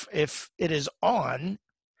submit, if it is on,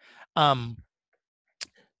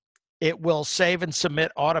 it will save and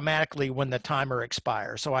submit automatically when the timer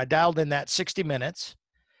expires. So I dialed in that 60 minutes.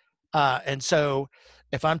 And so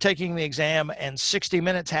if I'm taking the exam and 60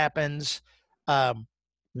 minutes happens,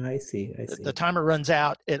 I see. The timer runs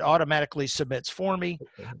out, it automatically submits for me.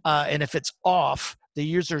 Okay. And if it's off, the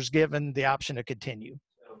user's given the option to continue.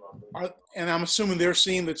 And I'm assuming they're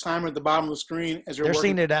seeing the timer at the bottom of the screen as they're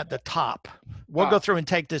seeing it at the top. We'll go through and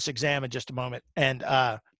take this exam in just a moment. And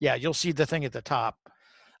yeah, you'll see the thing at the top.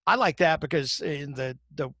 I like that because in the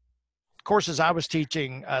courses I was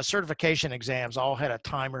teaching, certification exams all had a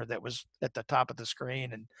timer that was at the top of the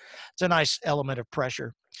screen, and it's a nice element of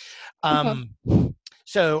pressure.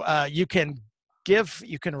 So you can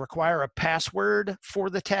require a password for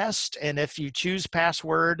the test, and if you choose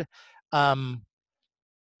password, that's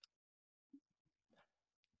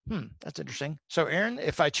interesting. So Aaron,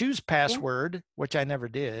 if I choose password, which I never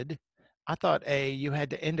did, I thought you had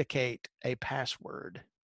to indicate a password.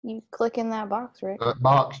 You click in that box, Rick. That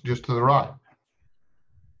box just to the right.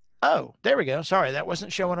 Oh, there we go. Sorry, that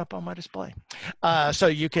wasn't showing up on my display. So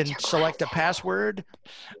you can select a password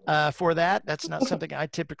for that. That's not something I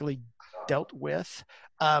typically dealt with.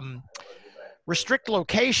 Restrict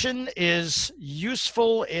location is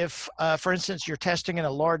useful if, for instance, you're testing in a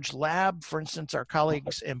large lab. For instance, our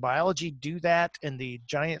colleagues in biology do that in the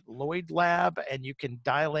giant Lloyd lab, and you can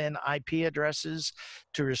dial in IP addresses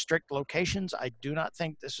to restrict locations. I do not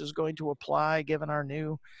think this is going to apply given our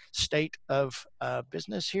new state of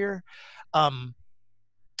business here.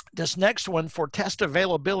 This next one for test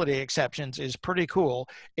availability exceptions is pretty cool.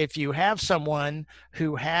 If you have someone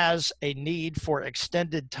who has a need for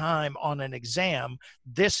extended time on an exam,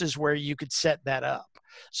 this is where you could set that up.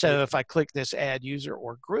 So if I click this add user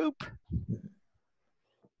or group,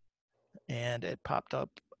 and it popped up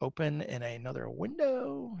open in another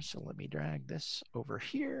window. So let me drag this over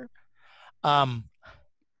here. Are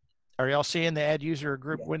y'all seeing the add user or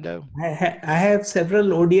group window? I have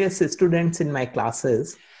several ODS students in my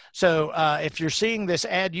classes. So if you're seeing this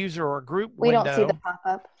add user or group window. We don't see the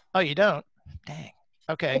pop-up. Oh, you don't? Dang.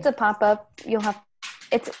 Okay. It's a pop-up.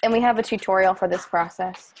 And we have a tutorial for this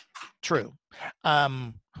process. True.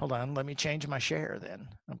 Hold on. Let me change my share then.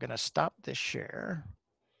 I'm going to stop this share.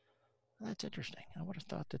 That's interesting. I would have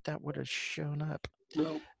thought that would have shown up.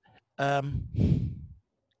 No.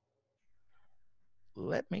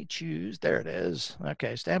 Let me choose. There it is.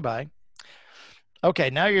 Okay, stand by.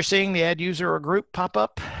 Okay, now you're seeing the add user or group pop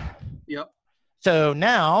up. Yep. So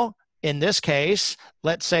now in this case,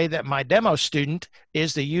 let's say that my demo student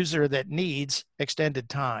is the user that needs extended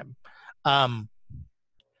time.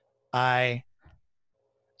 I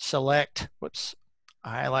select,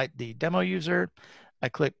 I highlight the demo user. I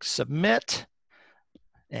click submit,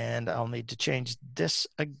 and I'll need to change this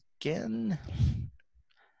again.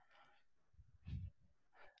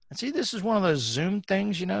 And see, this is one of those Zoom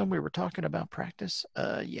things, you know, we were talking about practice.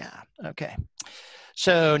 Yeah, okay.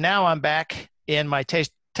 So now I'm back in my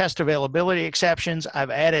test availability exceptions. I've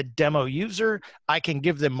added demo user. I can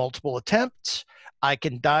give them multiple attempts. I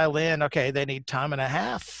can dial in, okay, they need time and a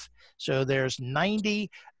half. So there's 90,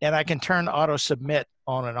 and I can turn auto submit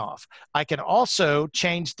on and off. I can also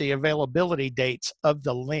change the availability dates of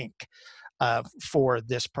the link for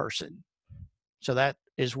this person. So that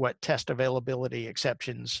is what test availability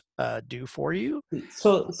exceptions do for you.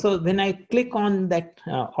 So when I click on that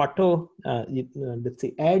auto, let's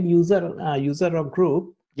say add user or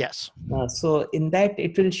group. Yes. So in that,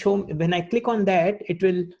 it will show, when I click on that, it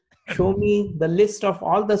will show me the list of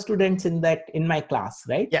all the students in my class,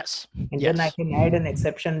 right? Yes. And yes. then I can add an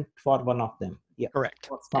exception for one of them. Yeah. Correct.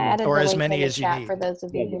 I added or the as link many in the as you chat need. for those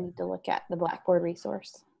of you who need to look at the Blackboard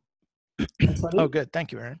resource. Oh, good.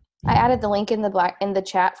 Thank you, Aaron. I added the link in the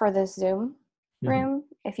chat for this Zoom room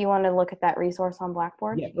if you want to look at that resource on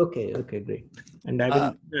Blackboard. Yeah. Okay, great. And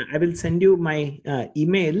I will send you my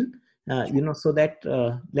email, so that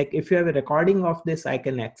like if you have a recording of this, I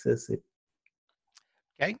can access it.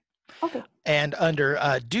 Okay. Okay. And under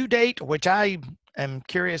due date, which I am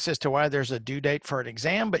curious as to why there's a due date for an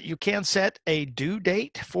exam, but you can set a due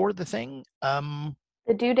date for the thing. The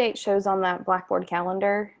due date shows on that Blackboard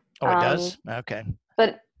calendar. Oh, it does? Okay.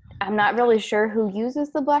 But I'm not really sure who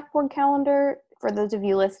uses the Blackboard calendar. For those of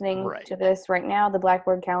you listening to this right now, the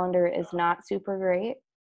Blackboard calendar is not super great.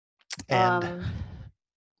 And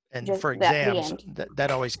for exams,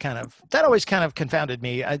 that always kind of confounded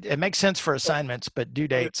me. It makes sense for assignments, but due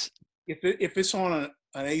dates. If it's on an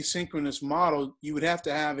asynchronous model, you would have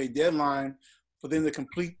to have a deadline for them to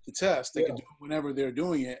complete the test. They can do it whenever they're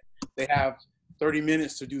doing it. They have 30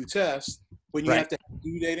 minutes to do the test. When you have to have a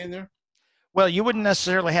due date in there? Well, you wouldn't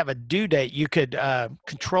necessarily have a due date. You could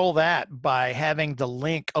control that by having the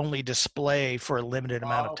link only display for a limited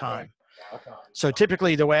amount of time. Okay. So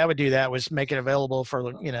typically the way I would do that was make it available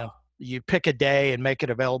for, you pick a day and make it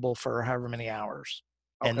available for however many hours.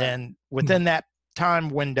 Okay. And then within that time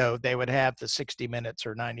window, they would have the 60 minutes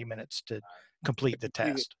or 90 minutes to complete the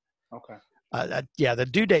test. Okay. The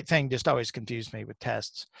due date thing just always confused me with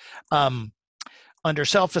tests. Under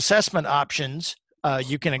self-assessment options,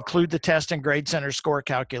 you can include the test and grade center score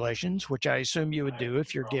calculations, which I assume you would do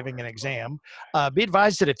if you're giving an exam. Be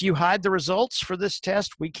advised that if you hide the results for this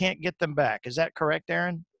test, we can't get them back. Is that correct,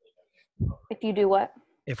 Aaron? If you do what?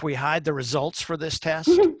 If we hide the results for this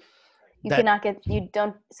test?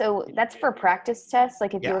 So that's for practice tests.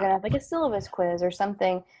 Like if you were going to have like a syllabus quiz or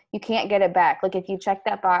something, you can't get it back. Like if you check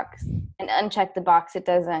that box and uncheck the box, it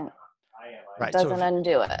doesn't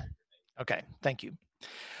undo it. Okay, thank you.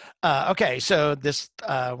 Okay, so this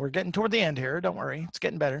we're getting toward the end here. Don't worry, it's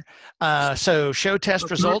getting better. So show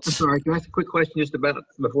test results. I'm sorry, can I ask a quick question just about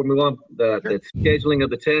before we move on the scheduling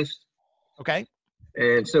of the test? Okay.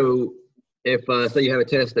 And so if say you have a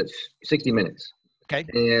test that's 60 minutes, okay,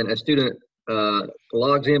 and a student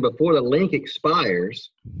logs in before the link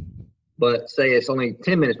expires, but say it's only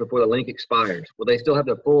 10 minutes before the link expires, will they still have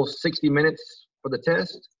the full 60 minutes for the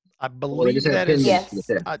test? I believe that is yes.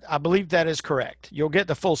 I believe that is correct. You'll get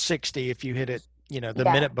the full 60 if you hit it, the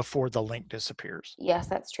minute before the link disappears. Yes,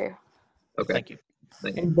 that's true. Okay. Thank you.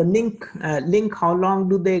 And the link, how long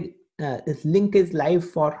do they? Link is live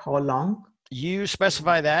for how long? You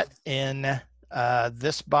specify that in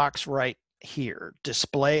this box right here: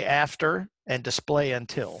 display after and display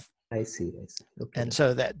until. I see. Okay. And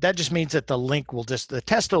so that just means that the link will the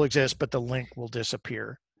test will exist, but the link will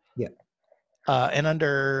disappear. Yeah. And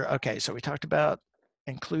so we talked about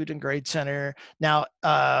include in grade center. Now,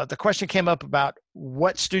 the question came up about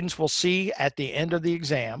what students will see at the end of the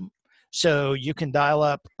exam. So you can dial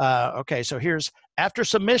up, so here's after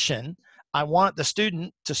submission, I want the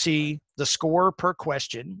student to see the score per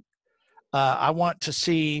question. I want to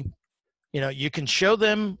see, you can show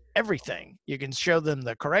them everything. You can show them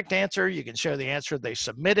the correct answer. You can show the answer they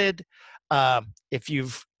submitted. If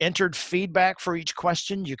you've entered feedback for each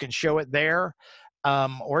question, you can show it there,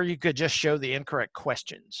 or you could just show the incorrect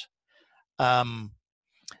questions.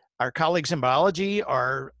 Our colleagues in biology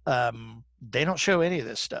they don't show any of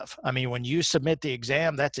this stuff. I mean, when you submit the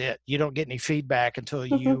exam, that's it. You don't get any feedback until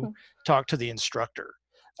you talk to the instructor.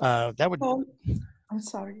 I'm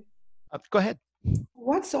sorry. Go ahead.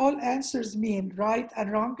 What's all answers mean? Right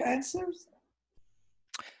and wrong answers?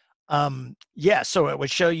 Yeah, so it would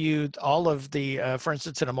show you all of the, for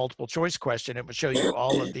instance, in a multiple choice question, it would show you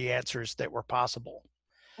all of the answers that were possible.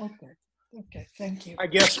 Okay. Okay. Thank you. I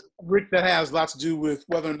guess, Rick, that has a lot to do with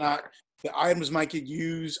whether or not the items might get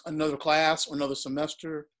used another class or another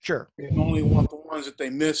semester. Sure. They only want the ones that they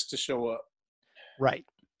missed to show up. Right.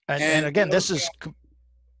 And again, this is,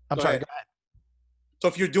 I'm sorry, go ahead. So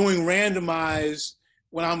if you're doing randomized,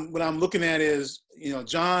 what I'm looking at is, you know,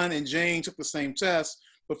 John and Jane took the same test,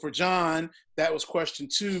 but for John, that was question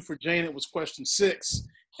 2. For Jane, it was question 6.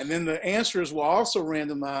 And then the answers were also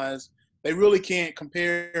randomized. They really can't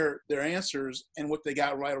compare their answers and what they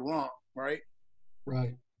got right or wrong, right?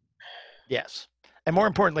 Right. Yes. And more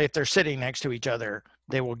importantly, if they're sitting next to each other,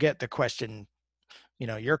 they will get the question, you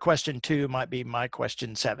know, your question 2 might be my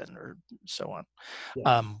question 7 or so on.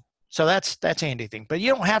 Yeah. So that's handy thing, but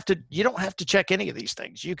you don't have to check any of these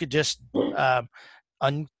things. You could just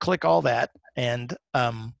unclick all that and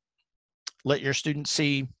let your students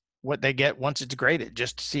see what they get once it's graded,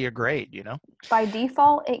 just to see a grade, you know? By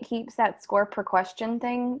default, it keeps that score per question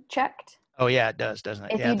thing checked. Oh yeah, it does, doesn't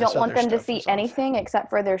it? If Yeah, you this don't want other them to stuff see is off. anything except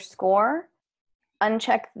for their score,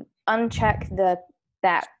 uncheck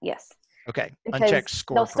that, yes. Okay, Because uncheck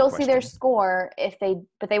score they'll per still see their question. score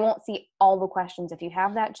but they won't see all the questions. If you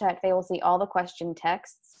have that checked, they will see all the question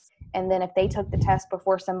texts. And then if they took the test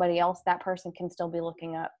before somebody else, that person can still be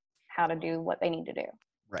looking up how to do what they need to do.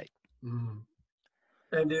 Right. Mm.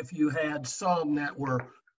 And if you had some that were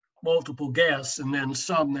multiple guess and then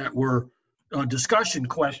some that were discussion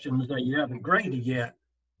questions that you haven't graded yet,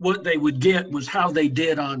 what they would get was how they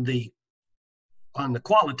did on the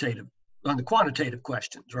quantitative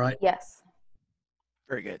questions, right? Yes.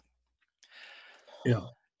 Very good. Yeah.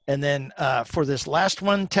 And then for this last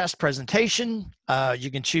one, test presentation,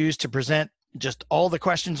 you can choose to present just all the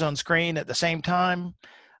questions on screen at the same time.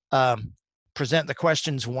 Present the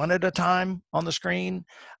questions one at a time on the screen.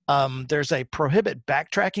 There's a prohibit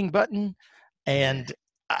backtracking button, and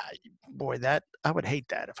boy, that I would hate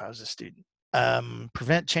that if I was a student.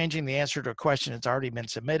 Prevent changing the answer to a question that's already been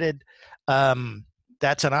submitted.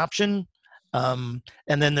 That's an option. And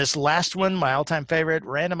then this last one, my all-time favorite,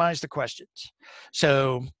 randomize the questions.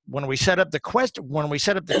 So when we set up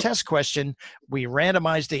the test question, we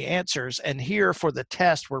randomize the answers, and here for the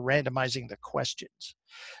test, we're randomizing the questions.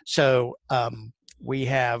 So we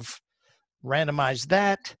have randomized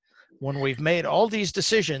that. When we've made all these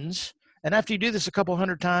decisions, and after you do this a couple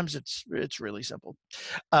hundred times, it's really simple.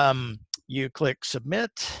 You click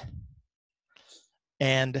submit.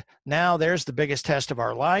 And now there's the biggest test of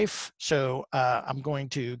our life. So I'm going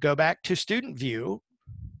to go back to student view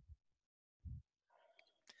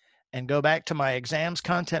and go back to my exams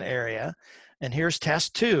content area. And here's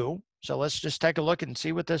test 2. So let's just take a look and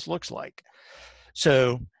see what this looks like.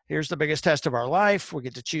 So here's the biggest test of our life. We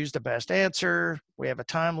get to choose the best answer. We have a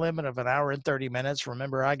time limit of 1 hour and 30 minutes.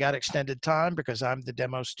 Remember, I got extended time because I'm the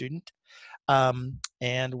demo student.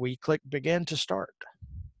 And we click begin to start.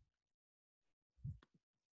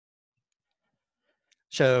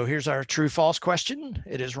 So here's our true false question.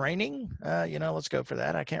 It is raining. You know, let's go for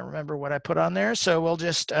that. I can't remember what I put on there. So we'll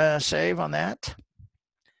just save on that.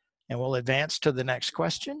 And we'll advance to the next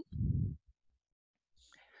question.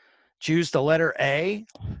 Choose the letter A.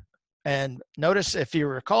 And notice, if you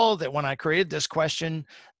recall, that when I created this question,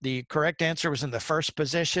 the correct answer was in the first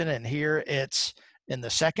position, and here it's in the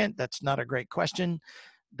second. That's not a great question.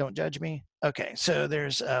 Don't judge me. Okay, so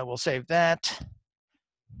there's, we'll save that.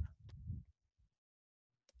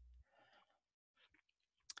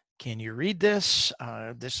 Can you read this?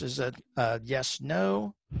 This is a yes,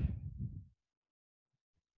 no.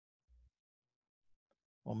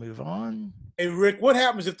 We'll move on. Hey, Rick, what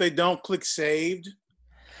happens if they don't click saved?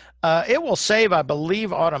 It will save, I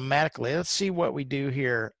believe, automatically. Let's see what we do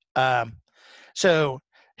here. So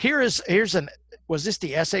here's was this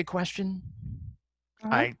the essay question?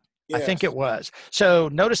 I think it was. So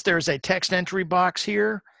notice there's a text entry box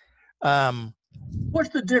here. What's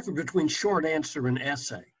the difference between short answer and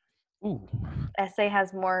essay? Ooh. Essay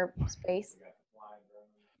has more space.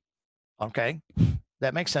 Okay,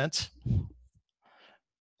 that makes sense.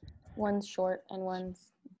 One's short and one's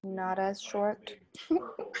not as short.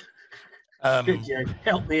 Could you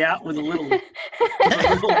help me out with a little more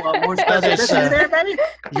That is, specificity there, baby?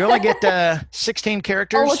 You only get 16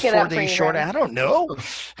 characters for the short. I don't know.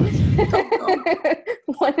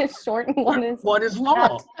 One is short and one is long.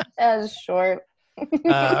 Not as short.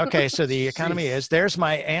 Okay, so the economy is, there's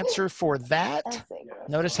my answer for that.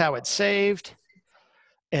 Notice how it's saved.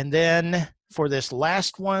 And then for this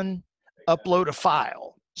last one, upload a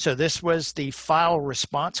file. So this was the file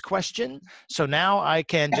response question. So now I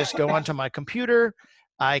can just go onto my computer.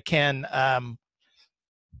 I can,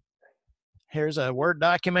 here's a Word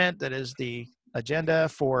document that is the agenda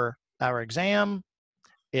for our exam.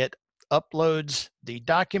 It uploads the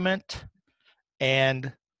document,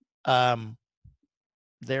 and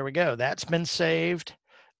there we go. That's been saved.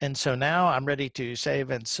 And so now I'm ready to save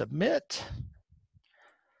and submit.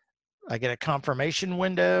 I get a confirmation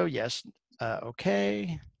window. Yes,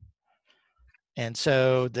 okay. And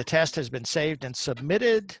so the test has been saved and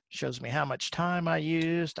submitted. Shows me how much time I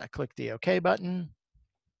used. I click the OK button.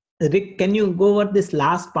 Rick, can you go over this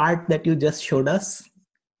last part that you just showed us?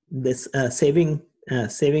 This saving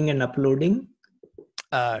and uploading?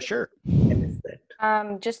 Sure. I missed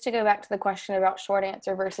that. Just to go back to the question about short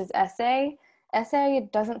answer versus essay, essay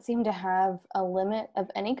doesn't seem to have a limit of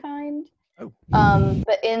any kind. Oh.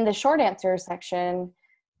 But in the short answer section,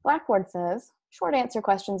 Blackboard says, short answer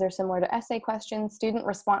questions are similar to essay questions. Student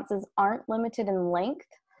responses aren't limited in length,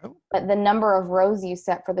 but the number of rows you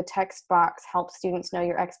set for the text box helps students know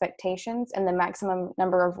your expectations, and the maximum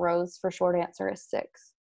number of rows for short answer is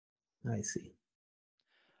 6. I see.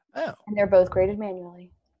 Oh. And they're both graded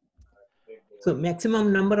manually. So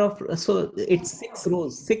maximum number of, so it's 6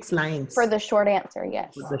 rows, 6 lines. For the short answer,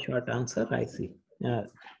 yes. For the short answer, I see.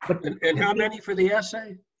 But and how many for the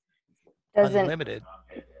essay? Doesn't Unlimited.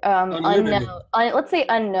 Unlimited. Unknown. Let's say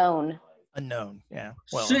unknown. Unknown, yeah.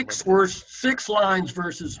 Well, 6 were 6 lines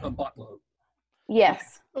versus a buttload.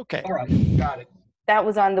 Yes. Okay. All right, got it. That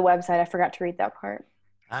was on the website. I forgot to read that part.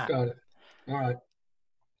 Got it. All right.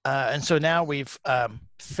 And so now we've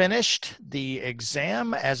finished the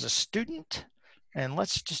exam as a student. And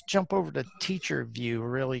let's just jump over to teacher view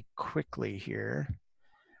really quickly here.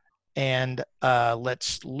 And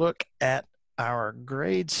let's look at our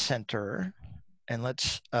grade center. And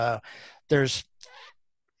let's, there's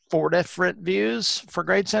 4 different views for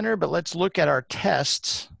grade center, but let's look at our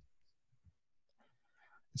tests.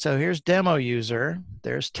 So here's demo user,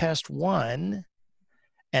 there's test 1.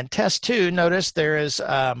 And test 2, notice there is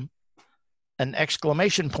an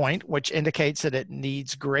exclamation point, which indicates that it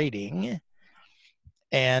needs grading.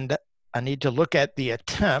 And I need to look at the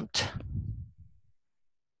attempt.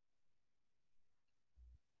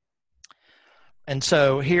 And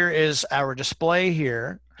so here is our display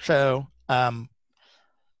here. So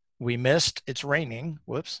we missed, it's raining,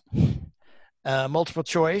 whoops. Multiple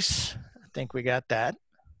choice, I think we got that.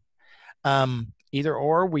 Either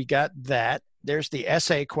or, we got that. There's the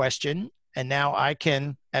essay question. And now I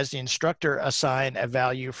can, as the instructor, assign a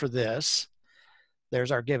value for this.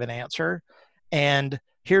 There's our given answer. And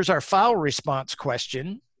here's our file response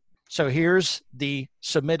question. So here's the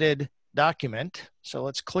submitted document. So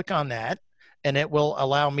let's click on that, and it will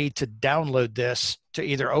allow me to download this to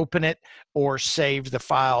either open it or save the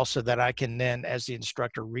file so that I can then, as the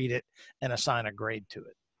instructor, read it and assign a grade to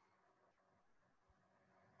it.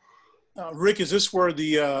 Rick, is this where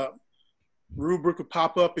the rubric would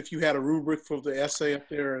pop up if you had a rubric for the essay up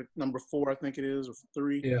there, number 4, I think it is, or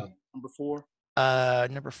 3? Yeah. Number 4?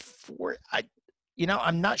 Number 4,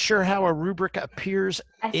 I'm not sure how a rubric appears.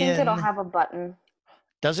 I think it'll have a button.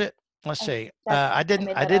 Does it? Let's see. I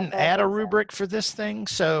didn't add a rubric for this thing,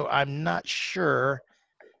 so I'm not sure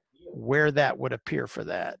where that would appear for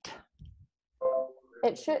that.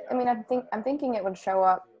 It should. I mean, I'm thinking it would show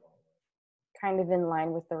up kind of in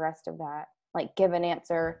line with the rest of that, like given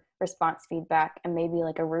answer, response feedback, and maybe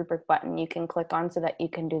like a rubric button you can click on so that you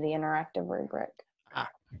can do the interactive rubric.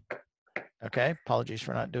 Okay. Apologies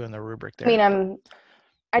for not doing the rubric there. I mean,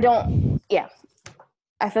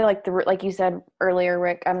 I feel like like you said earlier,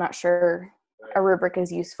 Rick, I'm not sure a rubric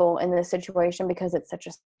is useful in this situation because it's such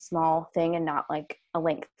a small thing and not like a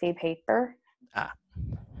lengthy paper.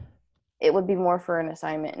 It would be more for an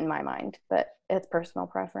assignment in my mind, but it's personal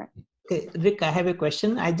preference. Okay, Rick, I have a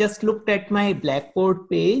question. I just looked at my Blackboard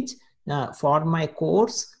page for my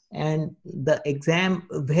course and the exam.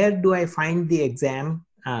 Where do I find the exam?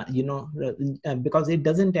 Because it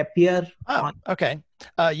doesn't appear. Okay.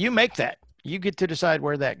 You make that. You get to decide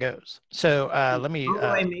where that goes. So let me How do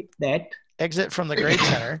I make that? Exit from the grade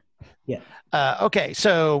center. Yeah. Okay.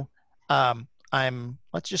 So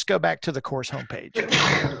let's just go back to the course homepage.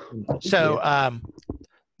 So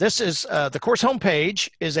this is the course homepage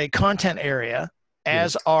is a content area,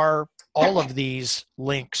 as are all of these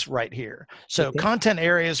links right here. So content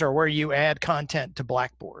areas are where you add content to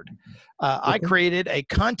Blackboard. I created a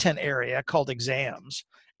content area called exams,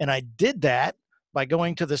 and I did that by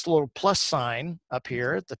going to this little plus sign up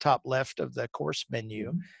here at the top left of the course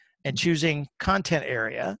menu and choosing content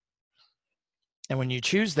area. And when you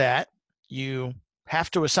choose that, you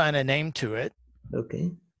have to assign a name to it.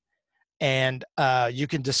 Okay. And you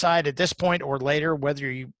can decide at this point or later whether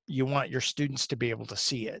you want your students to be able to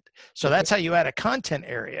see it. So that's how you add a content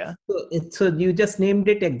area. So you just named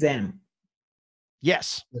it exam.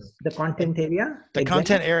 Yes. The content area? The exam?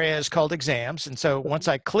 content area is called exams. And so once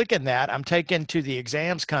I click in that, I'm taken to the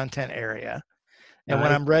exams content area. And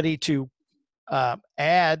when I'm ready to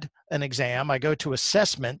add an exam, I go to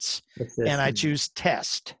assessments and I choose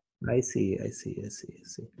test. I see.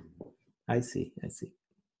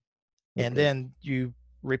 And then you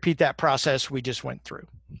repeat that process we just went through.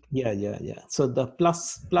 Yeah. So the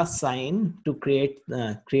plus sign to create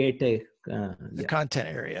a the content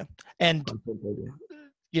area. And content area.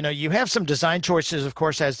 you know, you have some design choices, of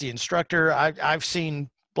course, as the instructor. I've seen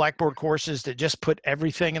Blackboard courses that just put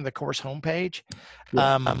everything in the course homepage.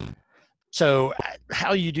 Yeah. So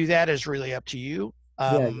how you do that is really up to you.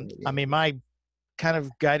 I mean, my kind of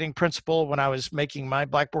guiding principle when I was making my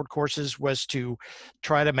Blackboard courses was to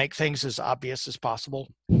try to make things as obvious as possible.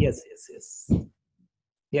 Yes.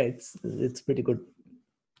 Yeah, it's pretty good.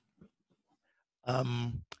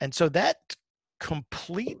 And so that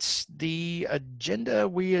completes the agenda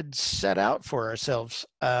we had set out for ourselves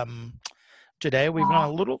today. We've gone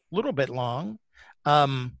a little bit long.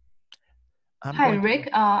 Hi, Rick.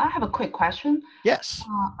 I have a quick question. Yes.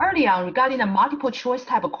 Earlier on, regarding the multiple choice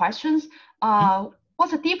type of questions,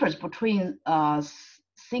 what's the difference between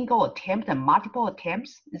single attempt and multiple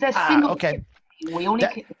attempts? Is that single? Okay. We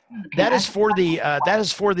only that is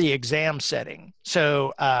for the exam setting.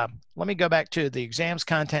 So let me go back to the exams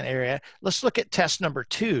content area. Let's look at test number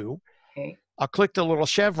 2. Okay. I'll click the little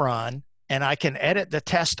chevron and I can edit the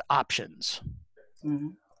test options. Mm-hmm.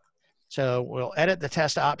 So we'll edit the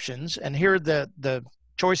test options, and here are the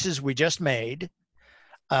choices we just made.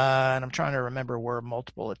 And I'm trying to remember where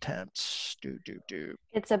multiple attempts.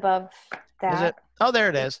 It's above that. Is it? Oh, there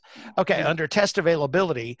it is. Okay, under test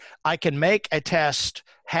availability, I can make a test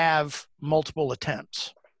have multiple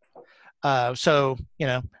attempts. So, you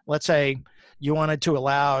know, let's say you wanted to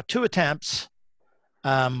allow 2 attempts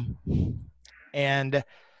and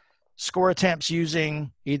score attempts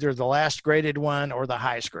using either the last graded one or the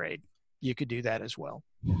highest grade. You could do that as well.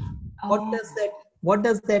 What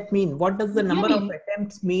does that mean? What does the number of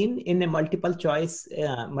attempts mean in a multiple choice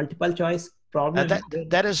problem?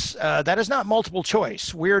 That is not multiple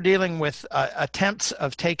choice. We're dealing with attempts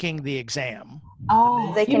of taking the exam.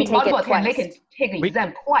 Oh, they can take it twice. They can take the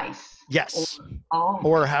exam twice. Yes.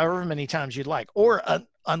 Or however many times you'd like, or an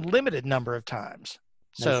unlimited number of times.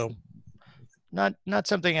 So not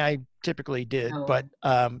something I typically did, but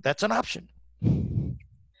that's an option.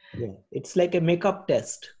 Yeah, it's like a makeup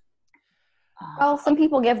test. Well, some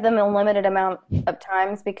people give them a limited amount of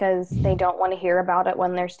times because they don't want to hear about it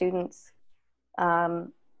when their students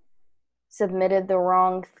submitted the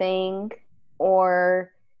wrong thing,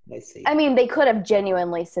 or I mean, they could have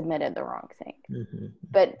genuinely submitted the wrong thing,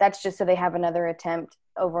 but that's just so they have another attempt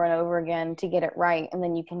over and over again to get it right, and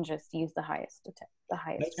then you can just use the highest attempt, the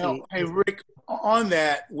highest. Now, hey, Rick, on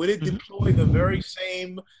that, would it deploy the very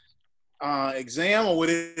same exam, or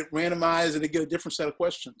would it randomize and get a different set of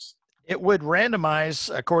questions? It would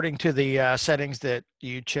randomize according to the settings that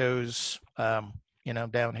you chose, you know,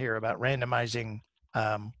 down here about randomizing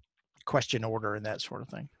question order and that sort of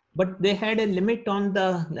thing. But they had a limit on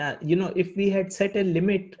the, you know, if we had set a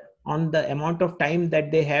limit on the amount of time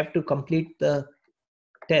that they have to complete the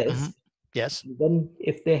test. Yes. Then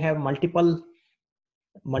if they have multiple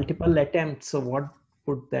attempts, so what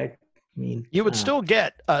would that mean? You would still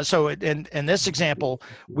get, so in this example,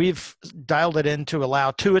 we've dialed it in to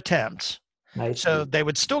allow 2 attempts. So they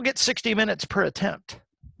would still get 60 minutes per attempt.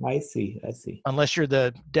 I see. Unless you're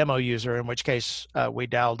the demo user, in which case we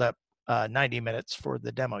dialed up 90 minutes for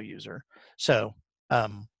the demo user. So,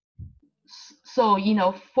 so you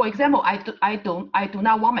know, for example, I do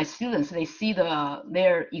not want my students, they see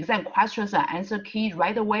their exam questions and answer key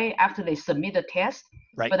right away after they submit the test.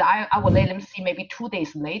 Right. But I would let them see maybe 2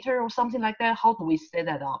 days later or something like that. How do we set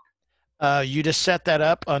that up? You just set that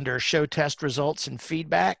up under show test results and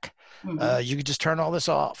feedback. You could just turn all this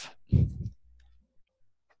off.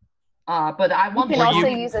 But I want you can also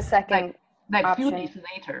use a second like a few option. days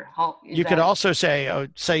later. You could also say,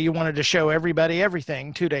 say you wanted to show everybody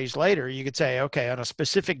everything 2 days later. You could say, okay, on a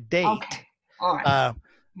specific date. Okay. All right.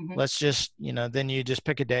 Let's just, you know, then you just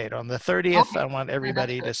pick a date. On the 30th, I want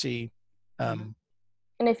everybody to see.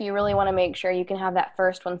 And if you really want to make sure, you can have that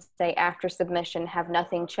first one say after submission, have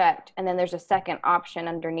nothing checked. And then there's a second option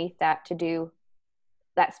underneath that to do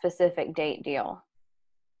that specific date deal.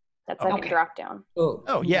 That's like a drop down.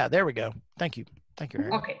 Oh yeah, there we go. Thank you,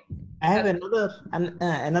 Aaron. Okay. I have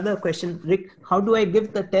another question, Rick. How do I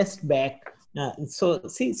give the test back So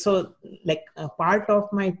see, so like a part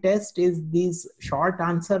of my test is these short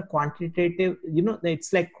answer quantitative,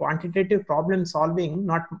 it's like quantitative problem solving,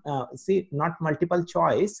 not not multiple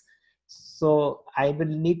choice. So I will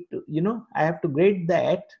need to, I have to grade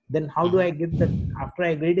that. Then how do I give that? After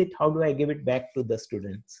I grade it, how do I give it back to the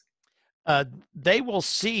students? They will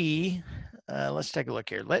see, let's take a look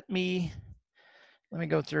here. Let me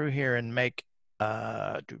go through here and make,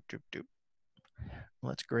 let's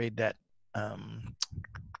grade that.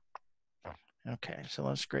 Okay, so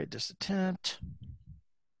let's grade this attempt.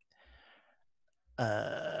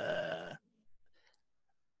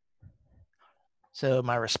 So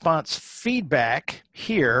my response feedback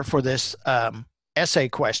here for this essay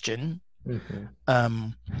question.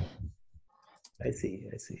 I see.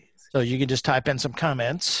 So you can just type in some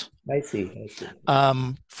comments. I see.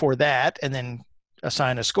 For that, and then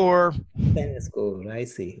assign a score. Assign a score. I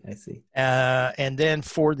see. And then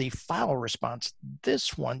for the file response,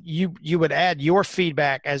 this one, you would add your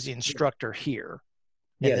feedback as the instructor here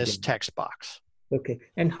in this text box. Okay.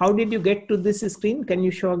 And how did you get to this screen? Can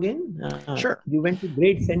you show again? Sure. You went to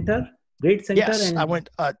Grade Center. Yes, and I went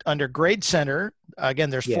under Grade Center. Again,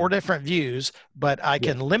 there's 4 different views, but I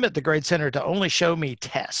can limit the Grade Center to only show me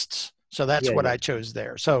tests. So that's what I chose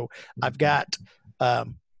there. So I've got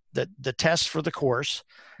the test for the course,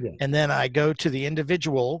 and then I go to the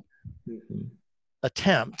individual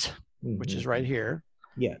attempt, which is right here.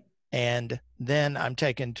 And then I'm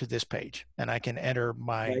taken to this page, and I can enter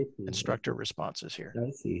my instructor responses here.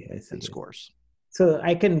 I see. And scores. So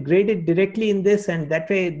I can grade it directly in this, and that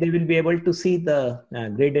way they will be able to see the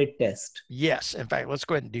graded test. Yes. In fact, let's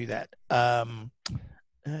go ahead and do that.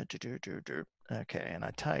 Okay, and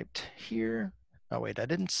I typed here. Oh, wait, I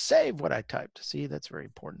didn't save what I typed. See, that's very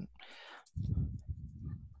important.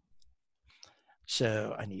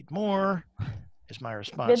 So I need more. Is my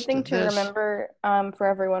response. Good thing to remember for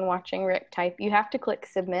everyone watching Rick type. You have to click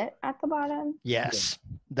submit at the bottom. Yes,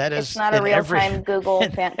 that is. It's not a real-time Google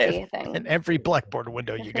fancy thing. In every Blackboard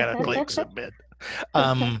window, you got to click submit.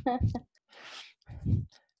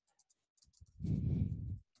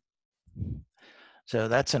 So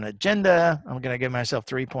that's an agenda. I'm going to give myself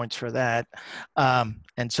 3 points for that.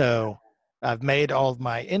 And so I've made all of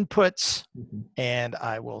my inputs, and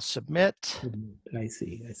I will submit. I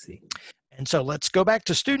see. And so let's go back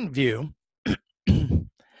to student view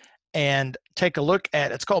and take a look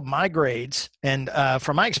at, it's called My Grades. And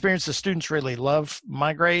from my experience, the students really love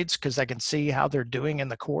My Grades because I can see how they're doing in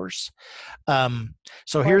the course.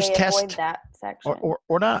 So here's test, that section.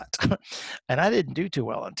 or not. And I didn't do too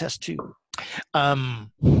well on test 2.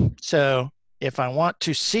 So if I want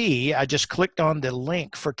to see, I just clicked on the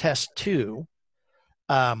link for test 2.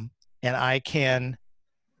 And I can,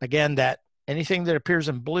 again, that anything that appears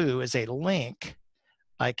in blue is a link.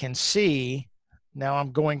 I can see, now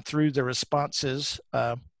I'm going through the responses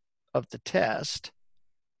of the test.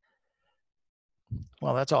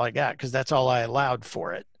 Well, that's all I got because that's all I allowed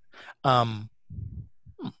for it. And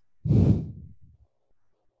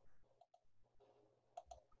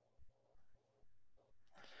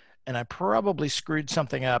I probably screwed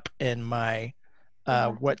something up in my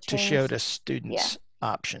what to show to students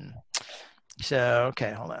option. So,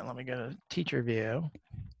 okay, hold on. Let me go to teacher view.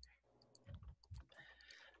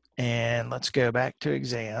 And let's go back to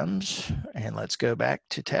exams. And let's go back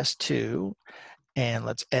to test 2. And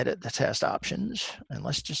let's edit the test options. And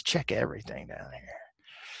let's just check everything down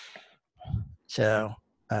here. So,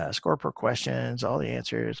 score per questions, all the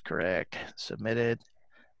answers correct, submitted.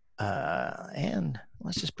 And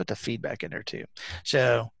let's just put the feedback in there too.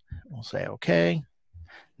 So we'll say, okay.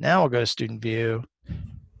 Now we'll go to student view.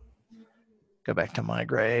 Go back to My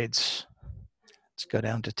Grades. Let's go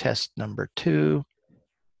down to test number 2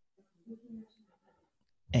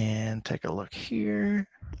 and take a look here.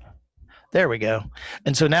 There we go.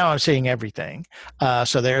 And so now I'm seeing everything.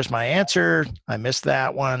 So there's my answer. I missed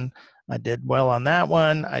that one. I did well on that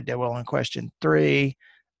one. I did well on question 3.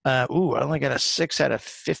 I only got a 6 out of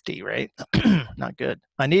 50, right? Not good.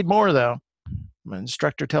 I need more though. My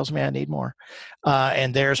instructor tells me I need more.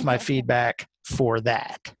 And there's my feedback for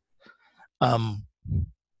that.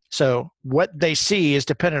 So what they see is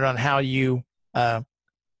dependent on how you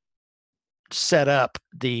set up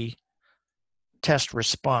the test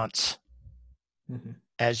response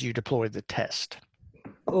as you deploy the test.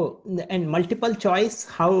 Oh, and multiple choice,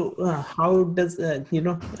 how does it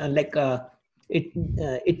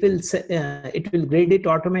will grade it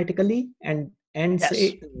automatically and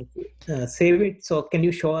yes. Save it. So can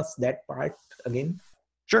you show us that part again?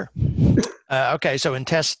 Sure. Okay, so in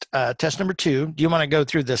test number 2, do you want to go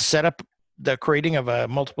through the setup, the creating of a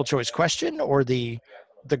multiple choice question, or the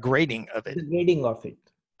the grading of it. The grading of it.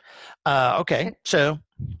 Okay, so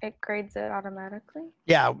It grades it automatically.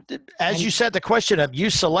 yeah, as you set the question up, you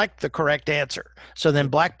select the correct answer. So then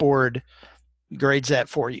Blackboard grades that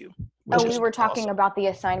for you. Oh, we were talking about the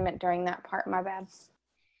assignment during that part. My bad.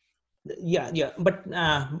 Yeah, but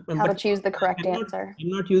How to choose the correct answer. I'm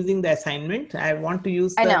not using the assignment. I want to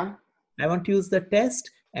use I know. I want to use the test,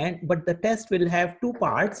 but the test will have two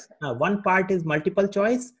parts. One part is multiple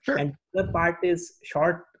choice, Sure. and the other part is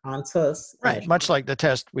short answers. Right, much like the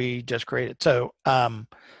test we just created. So,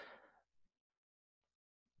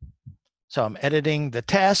 so I'm editing the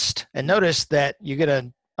test, and notice that you get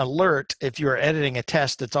an alert if you're editing a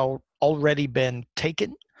test that's already been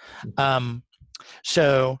taken.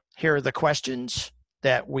 So here are the questions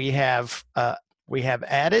that we have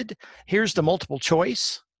added. Here's the multiple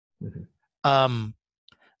choice.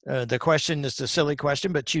 The question is a silly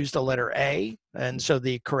question, but choose the letter A. And so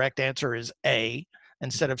the correct answer is A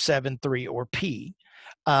instead of 7, 3, or P.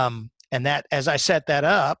 And that, as I set that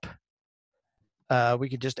up, we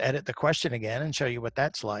could just edit the question again and show you what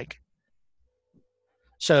that's like.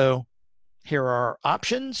 So here are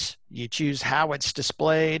options. You choose how it's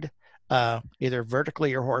displayed, either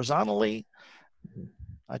vertically or horizontally.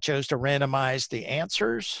 I chose to randomize the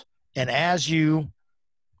answers. And as you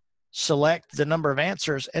select the number of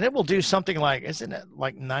answers, and it will do something like, isn't it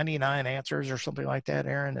like 99 answers or something like that,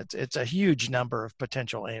 Aaron? It's a huge number of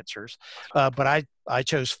potential answers. But I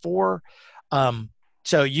chose 4.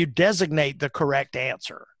 So you designate the correct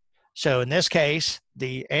answer. So in this case,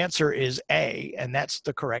 the answer is A, and that's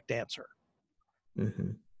the correct answer.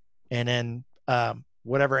 And then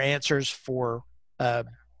whatever answers for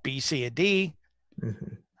B, C, and D,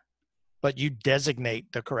 but you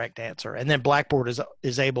designate the correct answer, and then Blackboard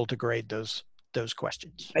is able to grade those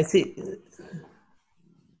questions. I see.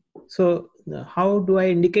 So how do I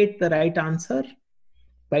indicate the right answer?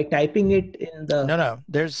 By typing it in the... No.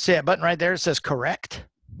 There's a button right there. It says correct.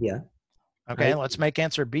 Yeah. Okay, let's make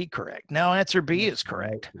answer B correct. Now answer B is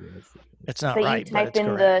correct. It's not right, So you typed in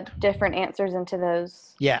correct. the different answers into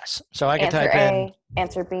those. Yes. So I can Answer type A, in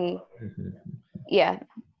answer B. Yeah.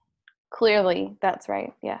 Clearly, that's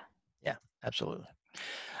right. Yeah. Yeah, absolutely.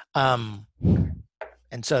 And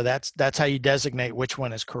so that's how you designate which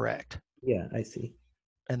one is correct. Yeah, I see.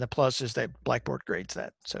 And the plus is that Blackboard grades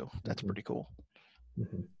that. So that's pretty cool.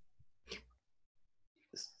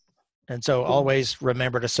 And so always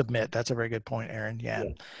remember to submit. That's a very good point, Aaron. Yeah.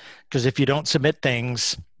 Because if you don't submit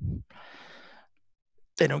things,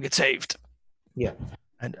 they don't get saved. Yeah.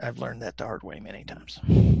 And I've learned that the hard way many times.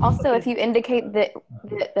 Also, if you indicate that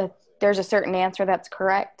there's a certain answer that's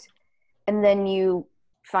correct, and then you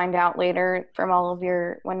find out later from all of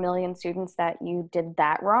your 1 million students that you did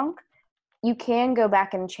that wrong, you can go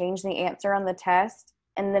back and change the answer on the test,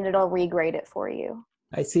 and then it'll regrade it for you.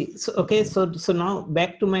 I see. So, okay. So now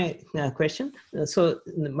back to my question. So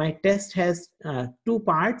my test has 2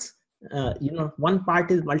 parts. One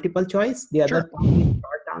part is multiple choice. The other part is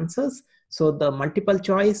short answers. So the multiple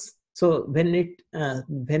choice. So when it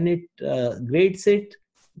grades it,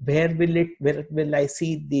 where will I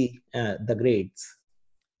see the grades?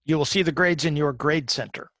 You will see the grades in your grade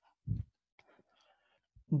center.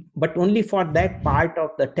 But only for that part of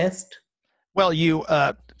the test. Well, you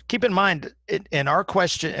keep in mind in our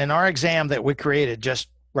exam that we created just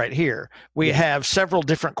right here, we have several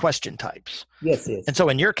different question types. Yes. And so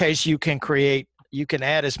in your case, you can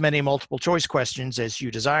add as many multiple choice questions as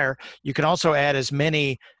you desire. You can also add as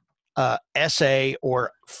many essay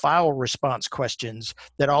or file response questions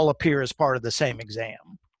that all appear as part of the same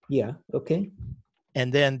exam. Yeah. Okay.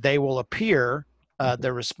 And then they will appear,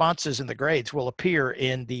 the responses and the grades will appear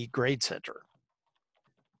in the grade center.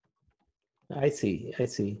 I see.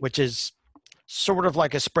 Which is sort of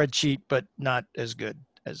like a spreadsheet, but not as good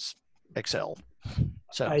as Excel.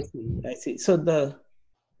 So I see. So the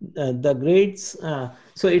grades,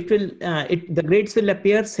 so the grades will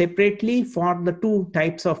appear separately for the 2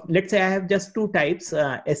 types of, let's say I have just 2 types,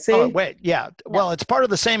 essay. Oh, wait, yeah. Well, it's part of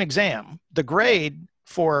the same exam. The grade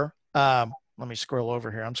for, let me scroll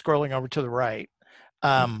over here. I'm scrolling over to the right.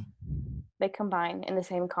 They combine in the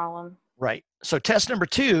same column. Right. So test number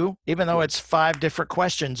 2, even though it's 5 different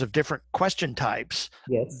questions of different question types,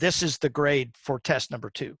 this is the grade for test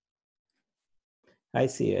number 2. I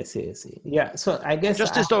see. Yeah. So I guess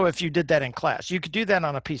just as though if you did that in class, you could do that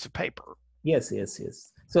on a piece of paper. Yes.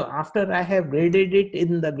 So after I have graded it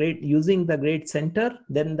in the grade using the grade center,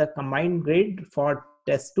 then the combined grade for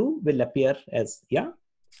test 2 will appear as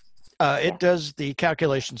It does the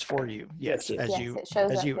calculations for you. Yes. It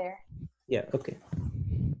shows up there. Yeah. Okay.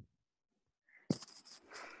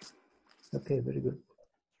 Okay, very good.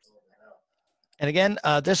 And again,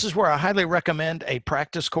 this is where I highly recommend a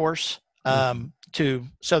practice course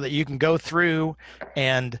so that you can go through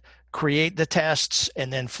and create the tests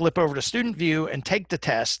and then flip over to student view and take the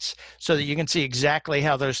tests so that you can see exactly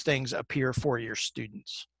how those things appear for your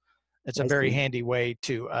students. It's a very handy way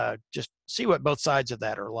to just see what both sides of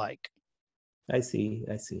that are like. I see.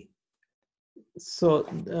 So,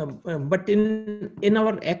 but in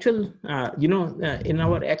our actual, in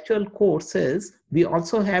our actual courses, we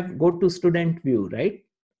also have go to student view, right?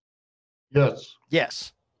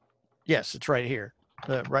 Yes, it's right here.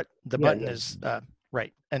 The button is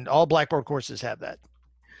right, and all Blackboard courses have that.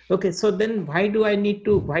 Okay, so then why do I need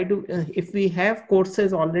to? If we have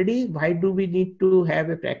courses already, why do we need to have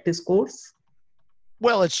a practice course?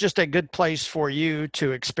 Well, it's just a good place for you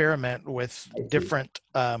to experiment with different,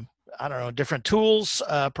 I don't know, different tools,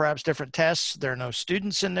 perhaps different tests. There are no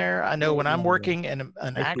students in there. I know when I'm working in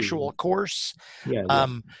an actual course,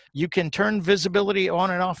 you can turn visibility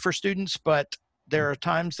on and off for students, but there are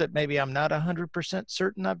times that maybe I'm not 100%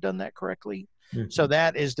 certain I've done that correctly. So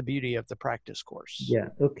that is the beauty of the practice course. Yeah,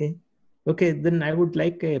 okay, then I would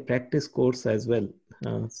like a practice course as well.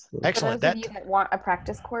 Excellent. For those of you that want a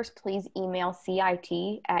practice course, please email cit@ua.edu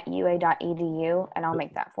and I'll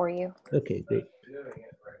make that for you. Okay, great.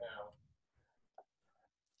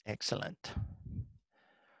 Excellent.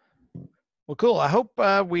 Well, cool. I hope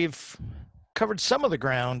we've covered some of the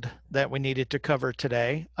ground that we needed to cover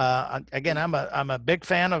today. Again, I'm a big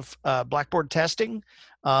fan of Blackboard testing.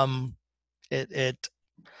 It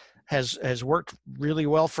has worked really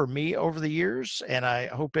well for me over the years, and I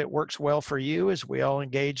hope it works well for you as we all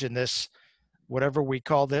engage in this, whatever we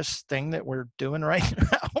call this thing that we're doing right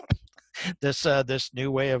now, this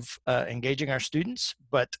new way of engaging our students.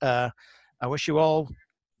 But I wish you all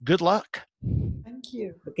good luck. Thank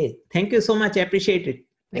you. Okay, thank you so much. I appreciate it.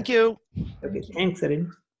 Thank you. Okay, thanks,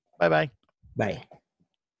 Erin. Bye-bye. Bye.